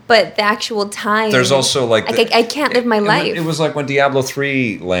 But the actual time. There's also like I can't live my life. It was like when Diablo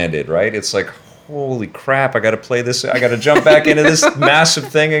 3 landed, right? It's like, holy crap, I got to play this. I got to jump back into this massive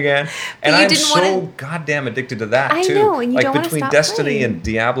thing again. And I'm so goddamn addicted to that, too. I know, and you like, don't want to between stop Destiny playing. and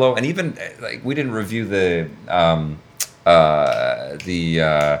Diablo, and even, like, we didn't review the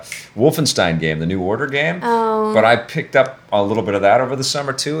Wolfenstein game, the New Order game. Oh. But I picked up a little bit of that over the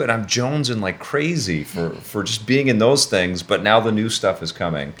summer, too, and I'm jonesing like crazy for just being in those things. But now the new stuff is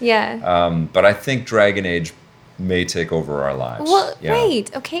coming. Yeah. But I think Dragon Age may take over our lives. Well, right.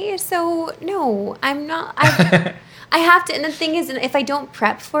 Okay. So, no, I'm not. I have to, and the thing is, if I don't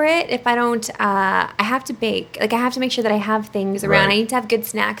prep for it, if I don't, I have to bake. Like, I have to make sure that I have things around. Right. I need to have good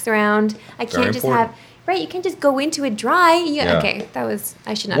snacks around. I can't Very just important. Right, you can't just go into it dry. Yeah. Okay,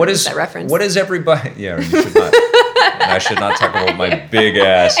 I should not use that reference. What is everybody, yeah, you should not. And I should not talk about my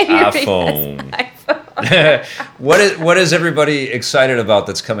big-ass iPhone. What is everybody excited about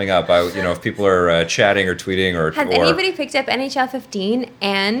that's coming up? If people are chatting or tweeting or... Has anybody picked up NHL 15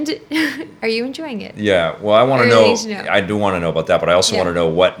 and are you enjoying it? Yeah, well, I want to know. I do want to know about that, but I also want to know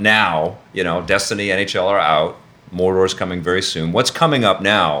what now, Destiny, NHL are out. Mordor's coming very soon. What's coming up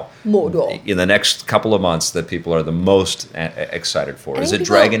now Mordor in the next couple of months that people are the most excited for? Is it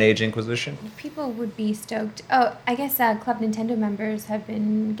Dragon Age Inquisition? People would be stoked. Oh, I guess Club Nintendo members have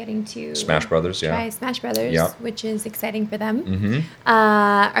been getting to Smash Brothers, try Smash Brothers, which is exciting for them. Mm-hmm.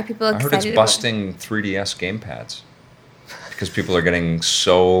 Are people excited? I heard it's busting 3DS gamepads because people are getting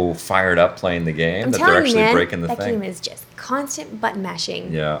so fired up playing the game that they're actually breaking the thing. That game is just constant button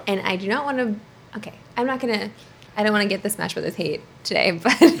mashing. Yeah. And I do not want to... Okay, I don't want to get the Smash Brothers hate today,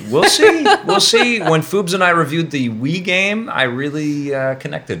 but... We'll see. We'll see. When Foobs and I reviewed the Wii game, I really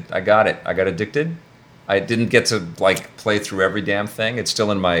connected. I got it. I got addicted. I didn't get to, play through every damn thing. It's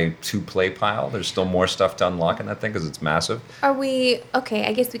still in my to-play pile. There's still more stuff to unlock in that thing because it's massive. Are we... Okay,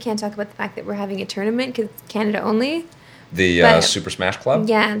 I guess we can't talk about the fact that we're having a tournament because it's Canada only. The Super Smash Club?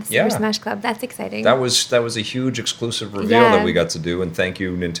 Yeah, the Super Smash Club. That's exciting. That was a huge exclusive reveal that we got to do, and thank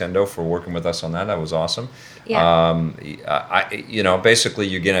you, Nintendo, for working with us on that. That was awesome. Yeah. Basically,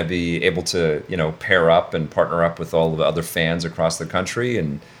 you're going to be able to, pair up and partner up with all of the other fans across the country,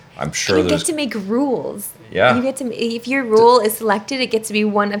 and I'm sure you get to make rules. Yeah. You get to, if your rule is selected, it gets to be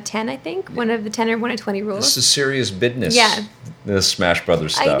 1 of 10, I think. 1 of the 10 or 1 of 20 rules. This is serious business. Yeah. This Smash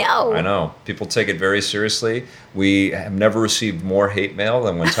Brothers stuff. I know. People take it very seriously. We have never received more hate mail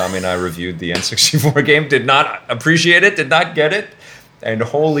than when Tommy and I reviewed the N64 game. Did not appreciate it, did not get it. And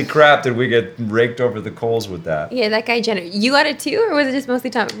holy crap, did we get raked over the coals with that. Yeah, that guy, Jenner. You got it too, or was it just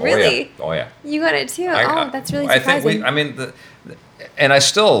mostly Tom? Really? Oh, yeah. You got it too? That's really surprising. I think and I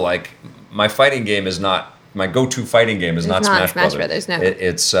still, my fighting game is not... My go-to fighting game is not Smash Brothers. No.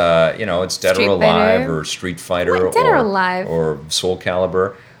 It's it's Dead or Alive or Street Fighter Dead or Alive or Soul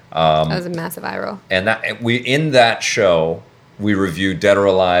Calibur. That was a massive eye roll. And in that show we reviewed Dead or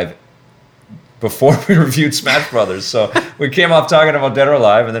Alive before we reviewed Smash Brothers. So we came off talking about Dead or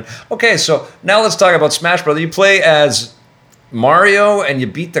Alive, and then okay, so now let's talk about Smash Brothers. You play as Mario and you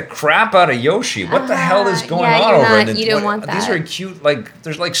beat the crap out of Yoshi. What the hell is going on over there? You don't want that. These are cute,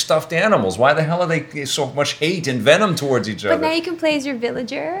 there's stuffed animals. Why the hell are they so much hate and venom towards each other? But now you can play as your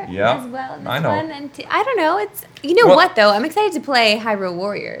villager as well. I know. I don't know. What though? I'm excited to play Hyrule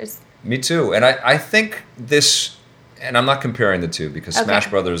Warriors. Me too. And I think this, and I'm not comparing the two because Smash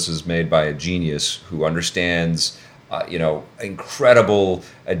Brothers is made by a genius who understands incredible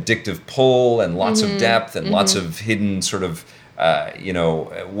addictive pull and lots of depth and lots of hidden sort of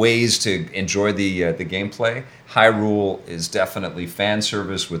ways to enjoy the gameplay. Hyrule is definitely fan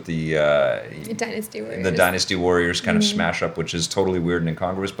service with the Dynasty Warriors kind of smash up, which is totally weird and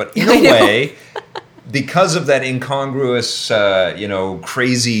incongruous. But in a way, because of that incongruous,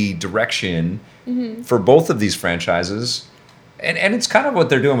 crazy direction for both of these franchises. And it's kind of what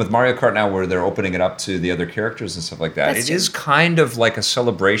they're doing with Mario Kart now, where they're opening it up to the other characters and stuff like that. It is kind of like a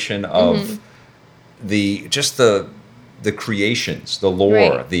celebration of the creations, the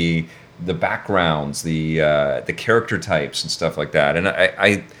lore, the backgrounds, the character types and stuff like that. And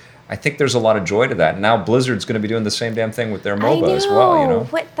I think there's a lot of joy to that. And now Blizzard's going to be doing the same damn thing with their MOBA as well.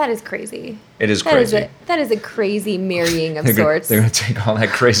 That is crazy. It is crazy. That is a crazy marrying of sorts. They're going to take all that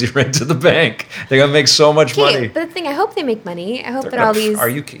crazy rent to the bank. They're going to make so much money. But the thing, I hope they make money. I hope that all these...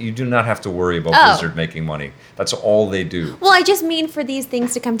 You do not have to worry about Blizzard making money. That's all they do. Well, I just mean for these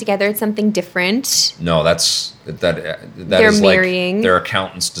things to come together, it's something different. No, they're marrying. Their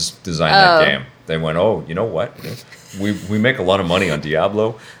accountants designed that game. They went, you know what? We make a lot of money on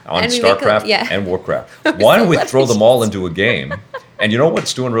Diablo, on StarCraft, and Warcraft. Why don't we throw them all into a game And you know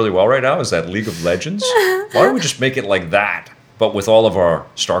what's doing really well right now is that League of Legends. Why don't we just make it like that, but with all of our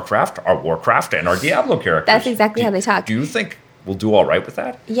StarCraft, our Warcraft, and our Diablo characters? That's exactly how they talk. Do you think we'll do all right with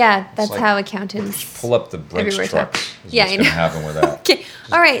that? Yeah, that's like, how accountants just pull up the Brinks trucks. Yeah, I know. Happen with that. Okay,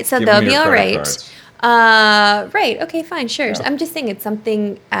 all right, so they'll be all right. Right, okay, fine, sure. Yeah. So I'm just saying it's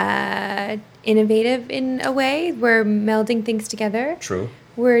something innovative in a way. We're melding things together. True.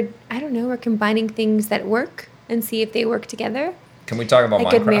 We're combining things that work and see if they work together. Can we talk about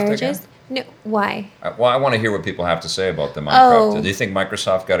like Minecraft good marriages? Again? No, why? Well, I want to hear what people have to say about the Minecraft. Do you think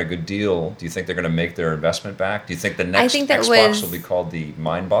Microsoft got a good deal? Do you think they're going to make their investment back? Do you think the next Xbox will be called the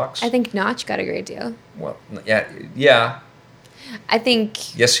Mindbox? I think Notch got a great deal. Well, yeah. I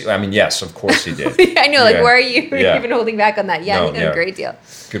think... Yes, of course he did. I know, why are you even holding back on that? Yeah, he got a great deal.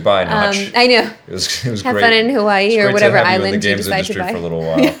 Goodbye, Notch. I know. It was Have great. fun in Hawaii or whatever island you decide to buy. For a little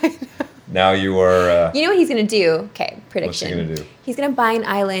while. Now you are... you know what he's going to do? Okay, prediction. What's he going to do? He's going to buy an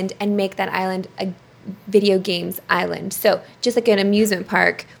island and make that island a video games island. So just like an amusement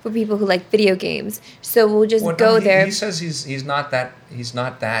park for people who like video games. So we'll just go there. He says he's not that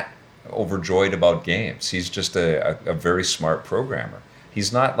overjoyed about games. He's just a very smart programmer.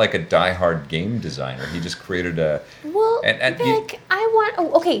 He's not like a diehard game designer. He just created a... Well, Vic,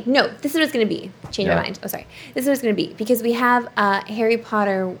 no, this is what it's going to be. Change my mind. Oh, sorry. This is what it's going to be. Because we have Harry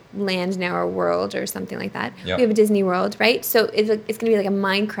Potter land now, or world, or something like that. Yep. We have a Disney World, right? So it's going to be like a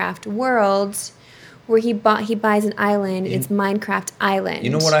Minecraft world where he buys an island, and it's Minecraft Island.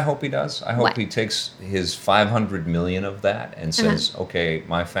 You know what I hope he does? I hope he takes his $500 million of that and says, okay,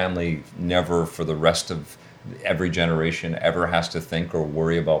 my family never for the rest of every generation ever has to think or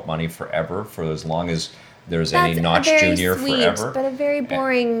worry about money forever for as long as there's any Notch Jr. forever. But a very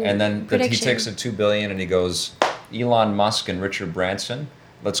boring and then prediction. He takes the $2 billion and he goes, Elon Musk and Richard Branson,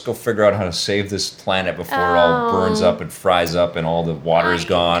 let's go figure out how to save this planet before it all burns up and fries up and all the water is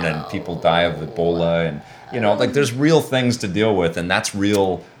gone and people die of Ebola and there's real things to deal with, and that's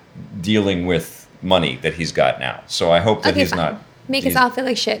real dealing with money that he's got now. So I hope that he's not... Make us all feel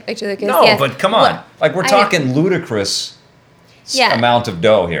like shit, Victor. No, but come on. We're talking ludicrous amount of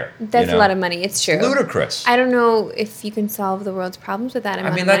dough here. That's a lot of money. It's true. It's ludicrous. I don't know if you can solve the world's problems with that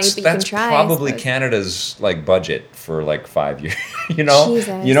amount of money, but you can try. That's probably Canada's budget for 5 years.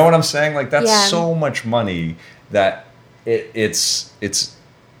 Jesus. You know what I'm saying? That's so much money that it's.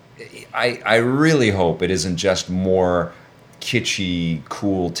 I really hope it isn't just more kitschy,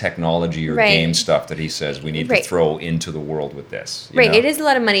 cool technology or game stuff that he says we need to throw into the world with this. You know? It is a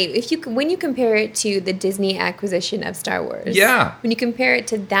lot of money. When you compare it to the Disney acquisition of Star Wars, when you compare it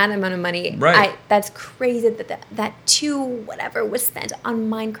to that amount of money, that's crazy that whatever was spent on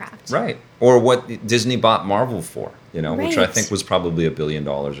Minecraft. Right. Or what Disney bought Marvel for, which I think was probably $1 billion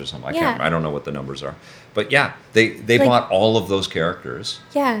or something. I don't know what the numbers are. But they bought all of those characters.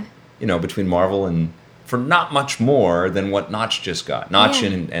 Yeah. Between Marvel and for not much more than what Notch just got. Notch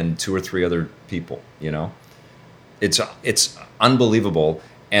and 2 or 3 other people, It's unbelievable.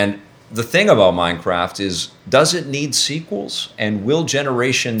 And the thing about Minecraft is, does it need sequels? And will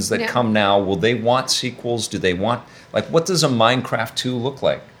generations that come now, will they want sequels? Do they want... what does a Minecraft 2 look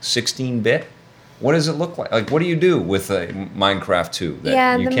like? 16-bit? What does it look like? What do you do with a Minecraft 2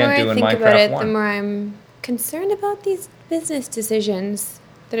 that you can't do in Minecraft 1? The more I think about it, the more I'm concerned about these business decisions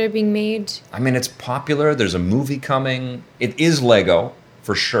that are being made. It's popular. There's a movie coming. It is Lego,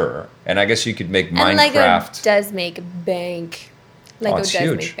 for sure. And I guess you could make Minecraft... And Lego does make bank. Lego does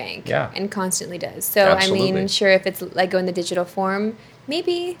huge. make bank. Yeah. And constantly does. So, Absolutely. Sure, if it's Lego in the digital form,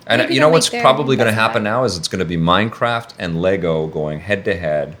 maybe... And you know what's probably going to happen now is it's going to be Minecraft and Lego going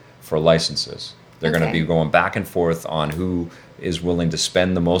head-to-head for licenses. They're going to be going back and forth on who is willing to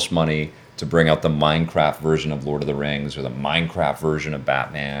spend the most money to bring out the Minecraft version of Lord of the Rings or the Minecraft version of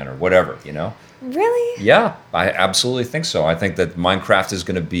Batman or whatever, Really? Yeah, I absolutely think so. I think that Minecraft is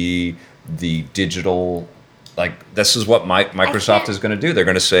going to be the digital, this is what Microsoft is going to do. They're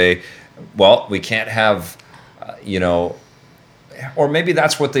going to say, well, we can't have, or maybe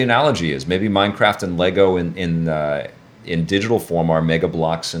that's what the analogy is. Maybe Minecraft and Lego in digital form are Mega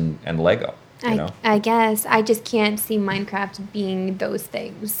Bloks and Lego. I guess. I just can't see Minecraft being those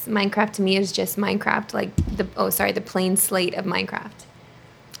things. Minecraft to me is just Minecraft, the plain slate of Minecraft.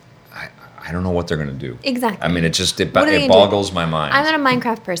 I don't know what they're going to do. Exactly. It boggles my mind. I'm not a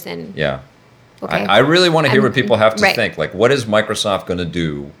Minecraft person. Yeah. Okay. I really want to hear what people have to think. What is Microsoft going to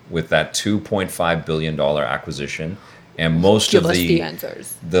do with that $2.5 billion acquisition? And most of the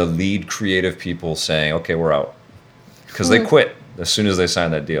answers. The lead creative people saying, okay, we're out. Because they quit as soon as they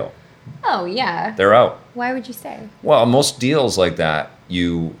signed that deal. Oh, yeah. They're out. Why would you say? Well, most deals like that,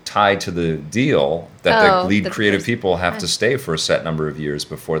 you tie to the deal that the lead creative people have to stay for a set number of years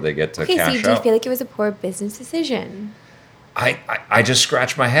before they get to cash out. Okay, so do you feel like it was a poor business decision? I just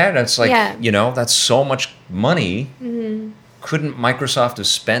scratch my head. It's like, that's so much money. Mm-hmm. Couldn't Microsoft have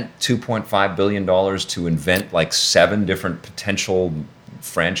spent $2.5 billion to invent like 7 different potential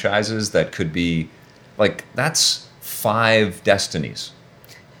franchises that could be like, that's 5 Destinies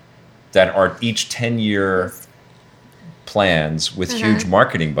that are each 10-year plans with huge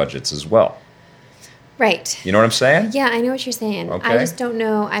marketing budgets as well. Right. You know what I'm saying? Yeah, I know what you're saying. Okay. I just don't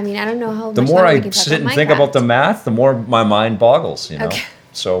know. I mean, I don't know how the much more I we can sit and think about the math, the more my mind boggles, Okay.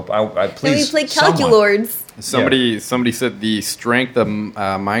 So I please. Then we play Calculords. Somebody said the strength of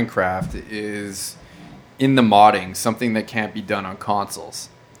Minecraft is in the modding, something that can't be done on consoles.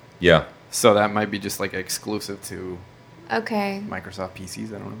 Yeah. So that might be just like exclusive to Microsoft PCs.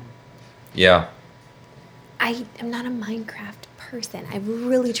 I don't know. Yeah. I am not a Minecraft person. I've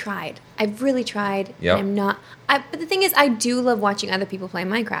really tried. Yep. I'm not. But the thing is, I do love watching other people play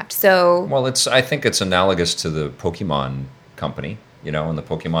Minecraft. So. Well, I think it's analogous to the Pokemon company, and the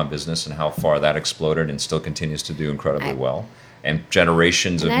Pokemon business and how far that exploded and still continues to do incredibly well. And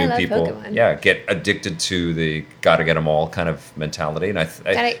generations of new people, get addicted to the gotta get them all kind of mentality. And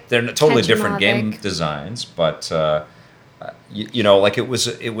they're totally different game designs, but. Like it was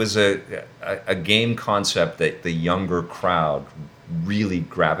a game concept that the younger crowd really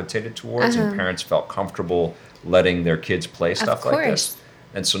gravitated towards, and parents felt comfortable letting their kids play stuff like this.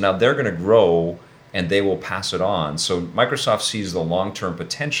 And so now they're going to grow, and they will pass it on. So Microsoft sees the long-term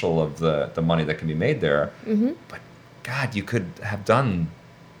potential of the money that can be made there. Mm-hmm. But God, you could have done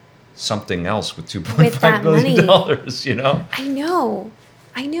something else with $2.5 billion.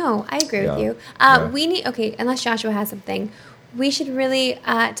 I know. I agree with you. We need, unless Joshua has something, we should really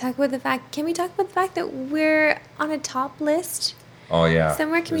talk about the fact, can we talk about the fact that we're on a top list? Oh, yeah.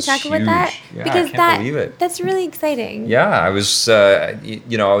 Somewhere, can we talk about that? Yeah, because I can't believe it. That's really exciting. Yeah, I was, I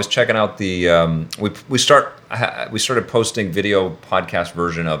was checking out the, we started posting video podcast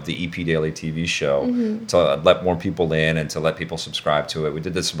version of the EP Daily TV show to let more people in and to let people subscribe to it. We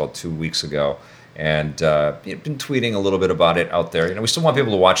did this about 2 weeks ago. And been tweeting a little bit about it out there. We still want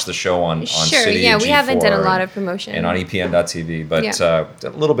people to watch the show on City and we haven't done a lot of promotion. And on EPN.TV, but a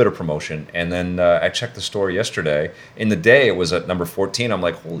little bit of promotion. And then I checked the store yesterday. In the day, it was at number 14. I'm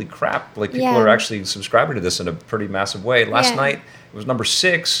like, holy crap! Like people are actually subscribing to this in a pretty massive way. Last night it was number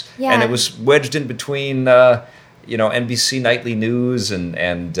 6, and it was wedged in between. NBC Nightly News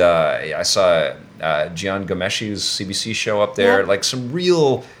and I saw Gian Gomeshi's CBC show up there. Like some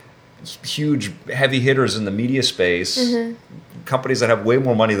real huge heavy hitters in the media space, companies that have way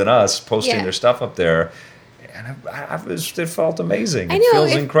more money than us posting their stuff up there, and it felt amazing. I know, it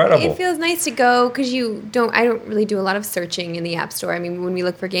feels incredible. It feels nice to go because I don't really do a lot of searching in the App Store. I mean, when we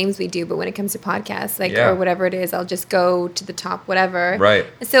look for games, we do, but when it comes to podcasts, or whatever it is, I'll just go to the top, whatever. Right.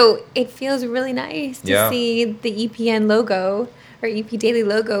 So it feels really nice to see the EPN logo. Or EP Daily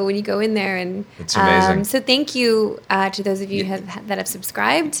logo when you go in there, and it's amazing. So thank you to those of you that have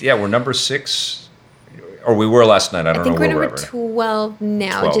subscribed. Yeah, we're number 6, or we were last night. I don't know where we're at. I think we're number 12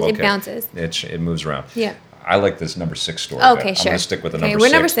 now. It bounces. It moves around. Yeah. I like this number 6 story. Okay, sure. I'm going to stick with the number 6.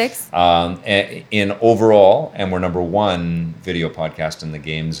 We're number 6. In overall, and we're number 1 video podcast in the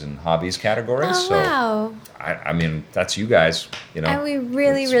games and hobbies category. Oh, so, wow. I mean, that's you guys. And we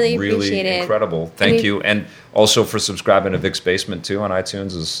really appreciate it. Incredible. Thank you. And also for subscribing to Vic's Basement too on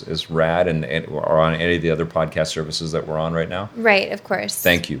iTunes is rad, and or on any of the other podcast services that we're on right now. Right, of course.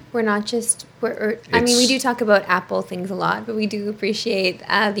 Thank you. We're not just we do talk about Apple things a lot, but we do appreciate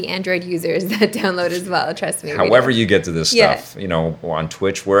the Android users that download as well. Trust me. However you get to this stuff, on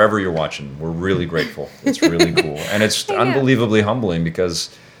Twitch, wherever you're watching, we're really grateful. It's really cool, and it's unbelievably humbling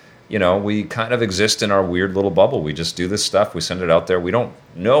because. We kind of exist in our weird little bubble. We just do this stuff. We send it out there. We don't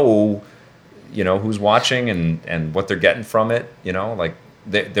know, who's watching and what they're getting from it.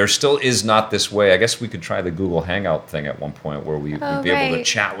 There still is not this way. I guess we could try the Google Hangout thing at one point where we'd be able to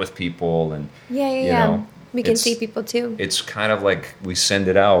chat with people and, we can see people too. It's kind of like we send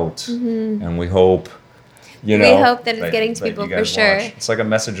it out and we hope. We hope that it's getting to people for sure. It's like a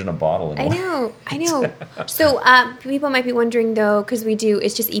message in a bottle. I know. So people might be wondering though, because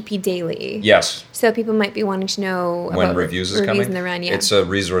it's just EP Daily. Yes. So people might be wanting to know when about reviews is coming. In the run, It's a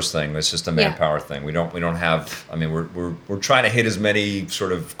resource thing. It's just a manpower thing. We don't have. I mean, we're trying to hit as many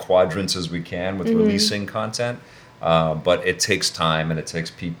sort of quadrants as we can with releasing content, but it takes time and it takes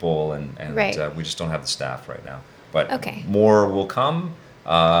people and we just don't have the staff right now. But more will come.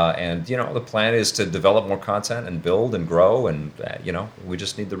 And the plan is to develop more content and build and grow, and we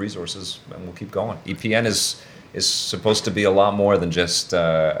just need the resources, and we'll keep going. EPN is supposed to be a lot more than just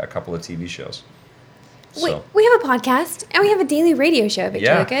a couple of TV shows. So. We have a podcast and we have a daily radio show,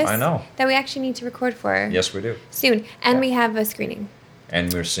 Victor Lucas. I know. That we actually need to record for. Yes, we do. Soon. And we have a screening.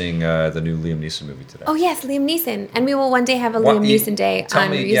 And we're seeing the new Liam Neeson movie today. Oh, yes, Liam Neeson. And we will one day have a Liam Neeson day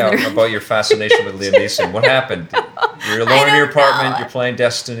on News. Tell me about your fascination with Liam Neeson. What happened? You're alone in your apartment, you're playing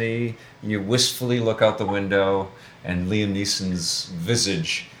Destiny, you wistfully look out the window, and Liam Neeson's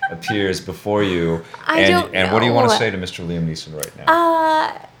visage appears before you. And what do you want to say to Mr. Liam Neeson right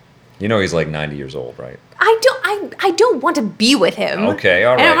now? You know he's like 90 years old, right? I don't want to be with him. Okay,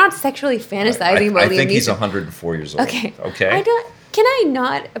 all right. And I'm not sexually fantasizing about Liam Neeson. I think he's 104 years old. Okay. Can I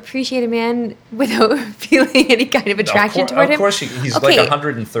not appreciate a man without feeling any kind of attraction toward him? Of course, he's like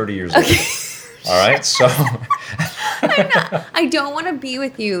 130 years old. All right, so... I don't want to be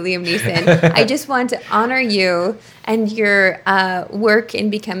with you, Liam Neeson. I just want to honor you and your work in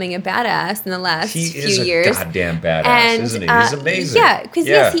becoming a badass in the last few years. He is a goddamn badass, isn't he? He's amazing. Yeah, because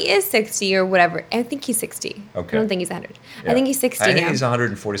yes, he is 60 or whatever. I think he's 60. Okay. I don't think he's 100. Yeah. I think he's 60 now. I think he's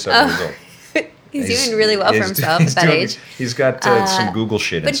 147 years old. He's doing really well for himself at that age. He's got some Google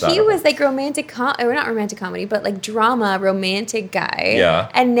shit inside. But he was like or not romantic comedy, but like drama, romantic guy.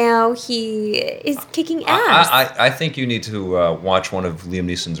 Yeah. And now he is kicking ass. I think you need to watch one of Liam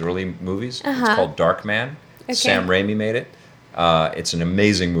Neeson's early movies. It's called Darkman. Okay. Sam Raimi made it. It's an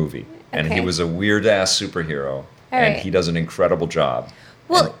amazing movie. And he was a weird-ass superhero. And he does an incredible job.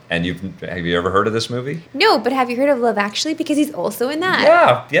 Well, and have you ever heard of this movie? No, but have you heard of Love Actually? Because he's also in that.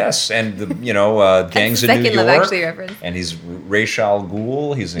 Yeah, yes, and Gangs of New York. Love Actually reference. And he's Ra's al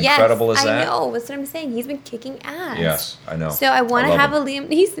Ghul. He's incredible as that. I know. That's what I'm saying. He's been kicking ass. Yes, I know. So I want to have a Liam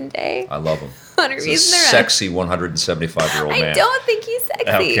Neeson day. I love him. He's a sexy 175-year-old man. I don't think he's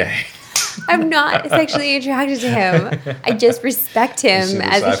sexy. Okay. I'm not sexually attracted to him. I just respect him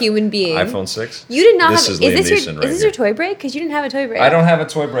as a human being. iPhone 6? You did not have... Is this your toy break? Because you didn't have a toy break. I don't have a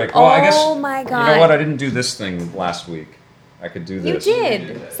toy break. Well, I guess... Oh, my God. You know what? I didn't do this thing last week. I could do this. You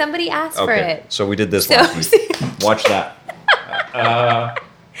did. Somebody asked for it. So we did this last week. Watch that.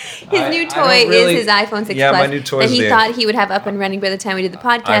 His new toy is his iPhone 6 Plus. Yeah, my new toy is that he thought he would have up and running by the time we did the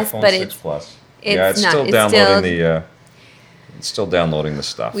podcast. iPhone but 6 Plus. It's not. Still downloading the... It's still downloading the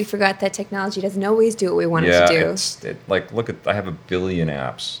stuff. We forgot that technology doesn't always do what we want it to do. Look at, I have 1 billion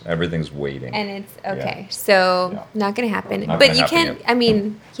apps. Everything's waiting. And it's okay. So not going to happen. But you can. I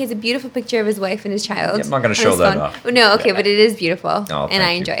mean, he has a beautiful picture of his wife and his child. Yeah, I'm not going to show that off. No, okay, but it is beautiful, and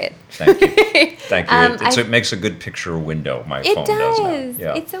I enjoy it. Thank you. Thank you. It makes a good picture window. My phone does.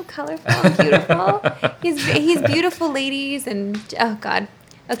 Yeah. It's so colorful and beautiful. He's beautiful ladies, and oh God.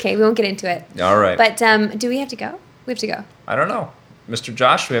 Okay, we won't get into it. All right. But do we have to go? We have to go. I don't know. Mr.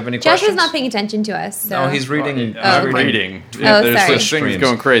 Josh, do we have any questions? Josh was not paying attention to us. So. No, he's reading. I'm reading. There's things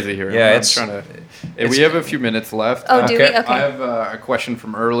going crazy here. Yeah, I'm trying to... We have a few minutes left. Oh, do we? Okay. I have a question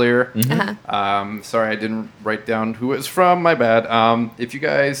from earlier. Mm-hmm. Sorry, I didn't write down who it's from. My bad. If you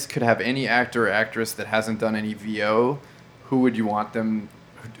guys could have any actor or actress that hasn't done any VO, who would you want them...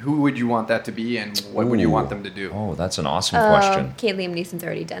 Who would you want that to be, and what would you want them to do? Oh, that's an awesome question. Okay, Liam Neeson's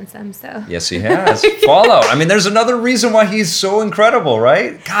already done some, so... Yes, he has. Fallout. I mean, there's another reason why he's so incredible,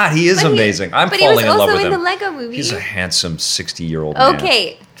 right? God, he is amazing. I'm falling in love with him. But he was also in the Lego movie. He's a handsome 60-year-old man.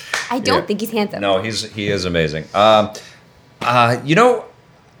 Okay. I don't think he's handsome. No, he is amazing. Kevin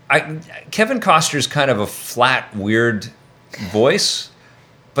Costner's kind of a flat, weird voice,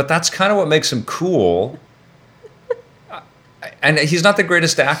 but that's kind of what makes him cool. And he's not the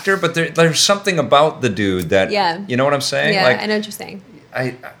greatest actor, but there's something about the dude that, you know what I'm saying? Yeah, I know what you're saying.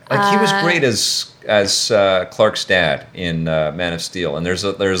 He was great as Clark's dad in Man of Steel, and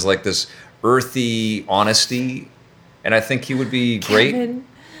there's like this earthy honesty, and I think he would be a great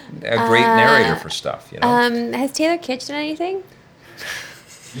narrator for stuff. You know? Has Taylor Kitsch done anything?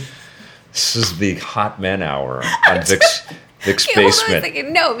 This is the Hot Men Hour on Vic's basement. Hold on a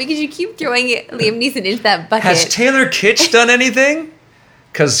second. No, because you keep throwing Liam Neeson into that bucket. Has Taylor Kitsch done anything?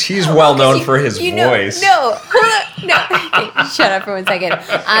 Because he's well known for his voice. No, hold on. No. Okay, shut up for 1 second.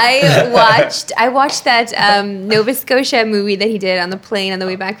 I watched that Nova Scotia movie that he did on the plane on the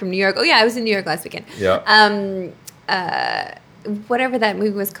way back from New York. Oh yeah, I was in New York last weekend. Yeah. Whatever that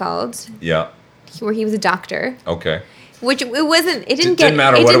movie was called. Yeah. Where he was a doctor. Okay. Which it wasn't. It didn't get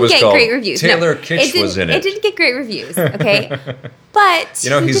great reviews. Taylor Kitsch was in it. It didn't get great reviews. Okay, but he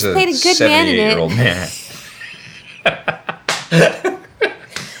just played a good man in it. 78-year-old man.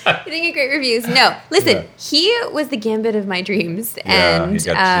 He didn't get great reviews. No, listen, he was the Gambit of my dreams, and he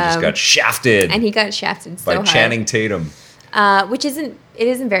just got shafted. And he got shafted so hard by Channing Tatum, which isn't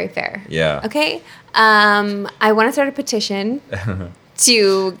very fair. Yeah. Okay. I want to start a petition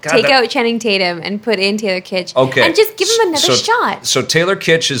to take out Channing Tatum and put in Taylor Kitsch. Okay. And just give him another shot. So Taylor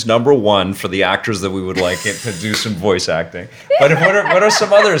Kitsch is number one for the actors that we would like to do some voice acting. But what are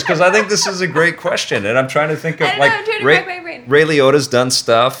some others? Because I think this is a great question, and I'm trying to think of Ray Liotta's done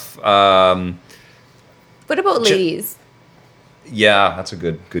stuff. What about ladies? Yeah, that's a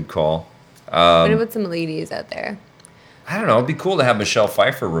good call. What about some ladies out there? I don't know. It'd be cool to have Michelle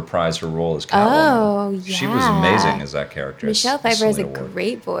Pfeiffer reprise her role as Catwoman. Oh, yeah. She was amazing as that character. Michelle Pfeiffer has a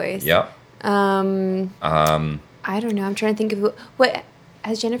great voice. Yep. I don't know. I'm trying to think of what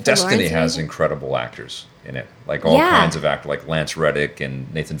has Jennifer Destiny Lawrence has incredible actors in it, like all kinds of actors, like Lance Reddick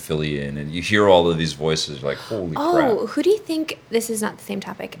and Nathan Fillion, and you hear all of these voices, like holy crap. Oh, who do you think? This is not the same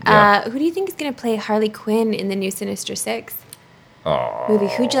topic. Yeah. Who do you think is going to play Harley Quinn in the new Sinister Six movie?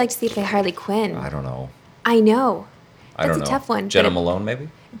 Who'd you like to see play Harley Quinn? I don't know. I know. That's a tough one. Jenna Malone, maybe?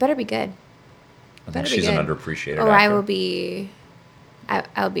 It better be good. I think she's an underappreciated actor. I will be...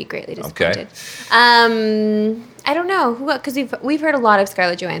 I'll be greatly disappointed. Okay. I don't know. Because we've heard a lot of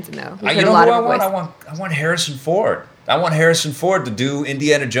Scarlett Johansson, though. You know who I want Harrison Ford. I want Harrison Ford to do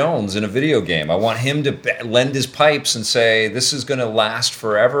Indiana Jones in a video game. I want him to lend his pipes and say, "This is going to last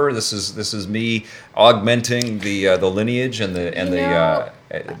forever. This is me augmenting the lineage and the."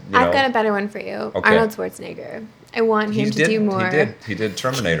 I've got a better one for you. Okay. Arnold Schwarzenegger. I want him to do more. He did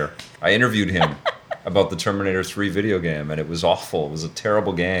Terminator. I interviewed him about the Terminator 3 video game, and it was awful. It was a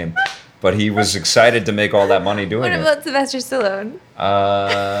terrible game. But he was excited to make all that money doing it. What about Sylvester Stallone?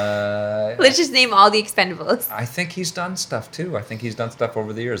 Let's just name all the Expendables. I think he's done stuff, too. I think he's done stuff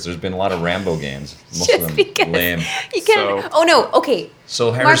over the years. There's been a lot of Rambo games. Most of them lame. You can. Oh, no. Okay.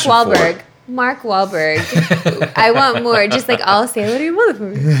 So Harrison Ford. Mark Wahlberg. I want more. Just like, I'll say, what do you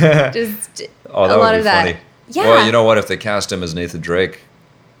motherfucker? Just a lot of that. Funny. Yeah. Well, you know what? If they cast him as Nathan Drake,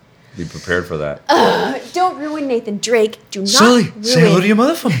 be prepared for that. Don't ruin Nathan Drake. Do not Sully, ruin. say hello to your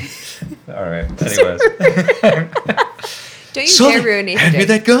motherfucker. All right. Anyways. Don't you dare ruin Nathan Drake. Hand me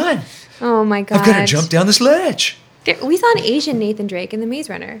that gun. Oh, my God. I've got to jump down this ledge. We saw an Asian Nathan Drake in The Maze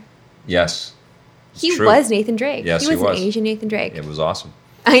Runner. Yes. He was Nathan Drake. Yes, he was an Asian Nathan Drake. It was awesome.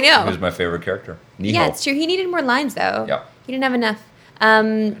 I know. He was my favorite character. Neho. Yeah, it's true. He needed more lines, though. Yeah. He didn't have enough.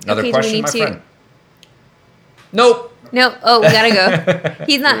 Another question, my friend? Nope. No. Oh, we gotta go.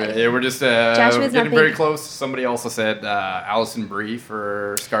 He's not. Yeah, we're just getting very close. Somebody also said Alison Brie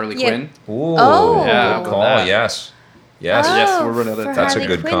for Harley Quinn. Ooh, yeah, good call. Yes. Yes. Oh, yes, we're running out of time. That's a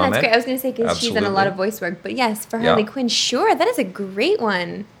good comment. That's great. I was going to say because she's done a lot of voice work, but yes, for Harley Quinn, sure, that is a great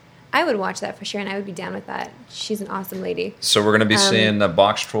one. I would watch that for sure, and I would be down with that. She's an awesome lady. So we're going to be seeing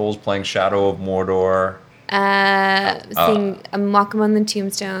Box Trolls playing Shadow of Mordor. Seeing Malcolm on the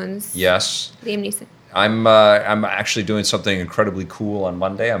Tombstones. Yes. Liam Neeson. I'm actually doing something incredibly cool on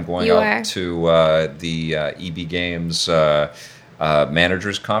Monday. I'm going out to the EB Games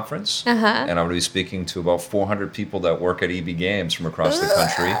Managers Conference, and I'm going to be speaking to about 400 people that work at EB Games from across the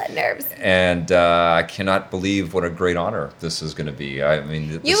country. Nerves. And I cannot believe what a great honor this is going to be. I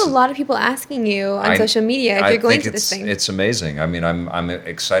mean, you have a lot of people asking you on social media if you're going to this thing. It's amazing. I mean, I'm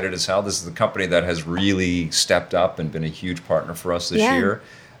excited as hell. This is the company that has really stepped up and been a huge partner for us this year.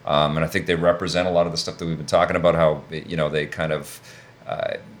 And I think they represent a lot of the stuff that we've been talking about, how, they kind of,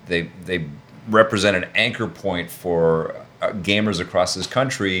 they represent an anchor point for gamers across this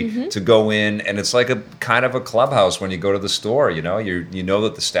country to go in, and it's like a kind of a clubhouse when you go to the store. You know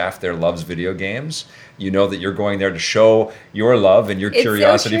that the staff there loves video games. You know that you're going there to show your love and your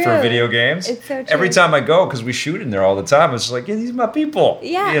curiosity for video games. It's so true. Every time I go, because we shoot in there all the time, it's like, these are my people.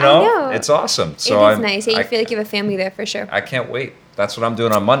 Yeah, I know. It's awesome. So it is nice. Yeah, you feel like you have a family there for sure. I can't wait. That's what I'm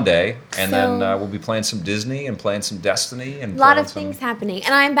doing on Monday, and then we'll be playing some Disney and playing some Destiny. And a lot of things happening.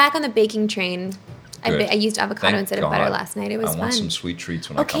 And I'm back on the baking train. I used avocado instead of butter last night. It was fun. I want some sweet treats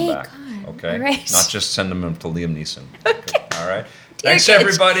when I come back. God. Okay? Right. Not just send them to Liam Neeson. Okay. All right? Thanks,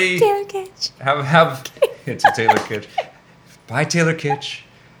 everybody. Taylor Kitsch. Have it's a Taylor Kitsch. Bye, Taylor Kitsch.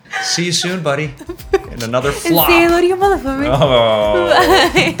 See you soon, buddy. In another flop. And say hello to your motherfucker.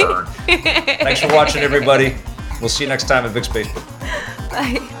 Oh, burn. Thanks for watching, everybody. We'll see you next time at Vic's Facebook.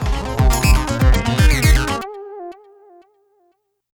 Bye.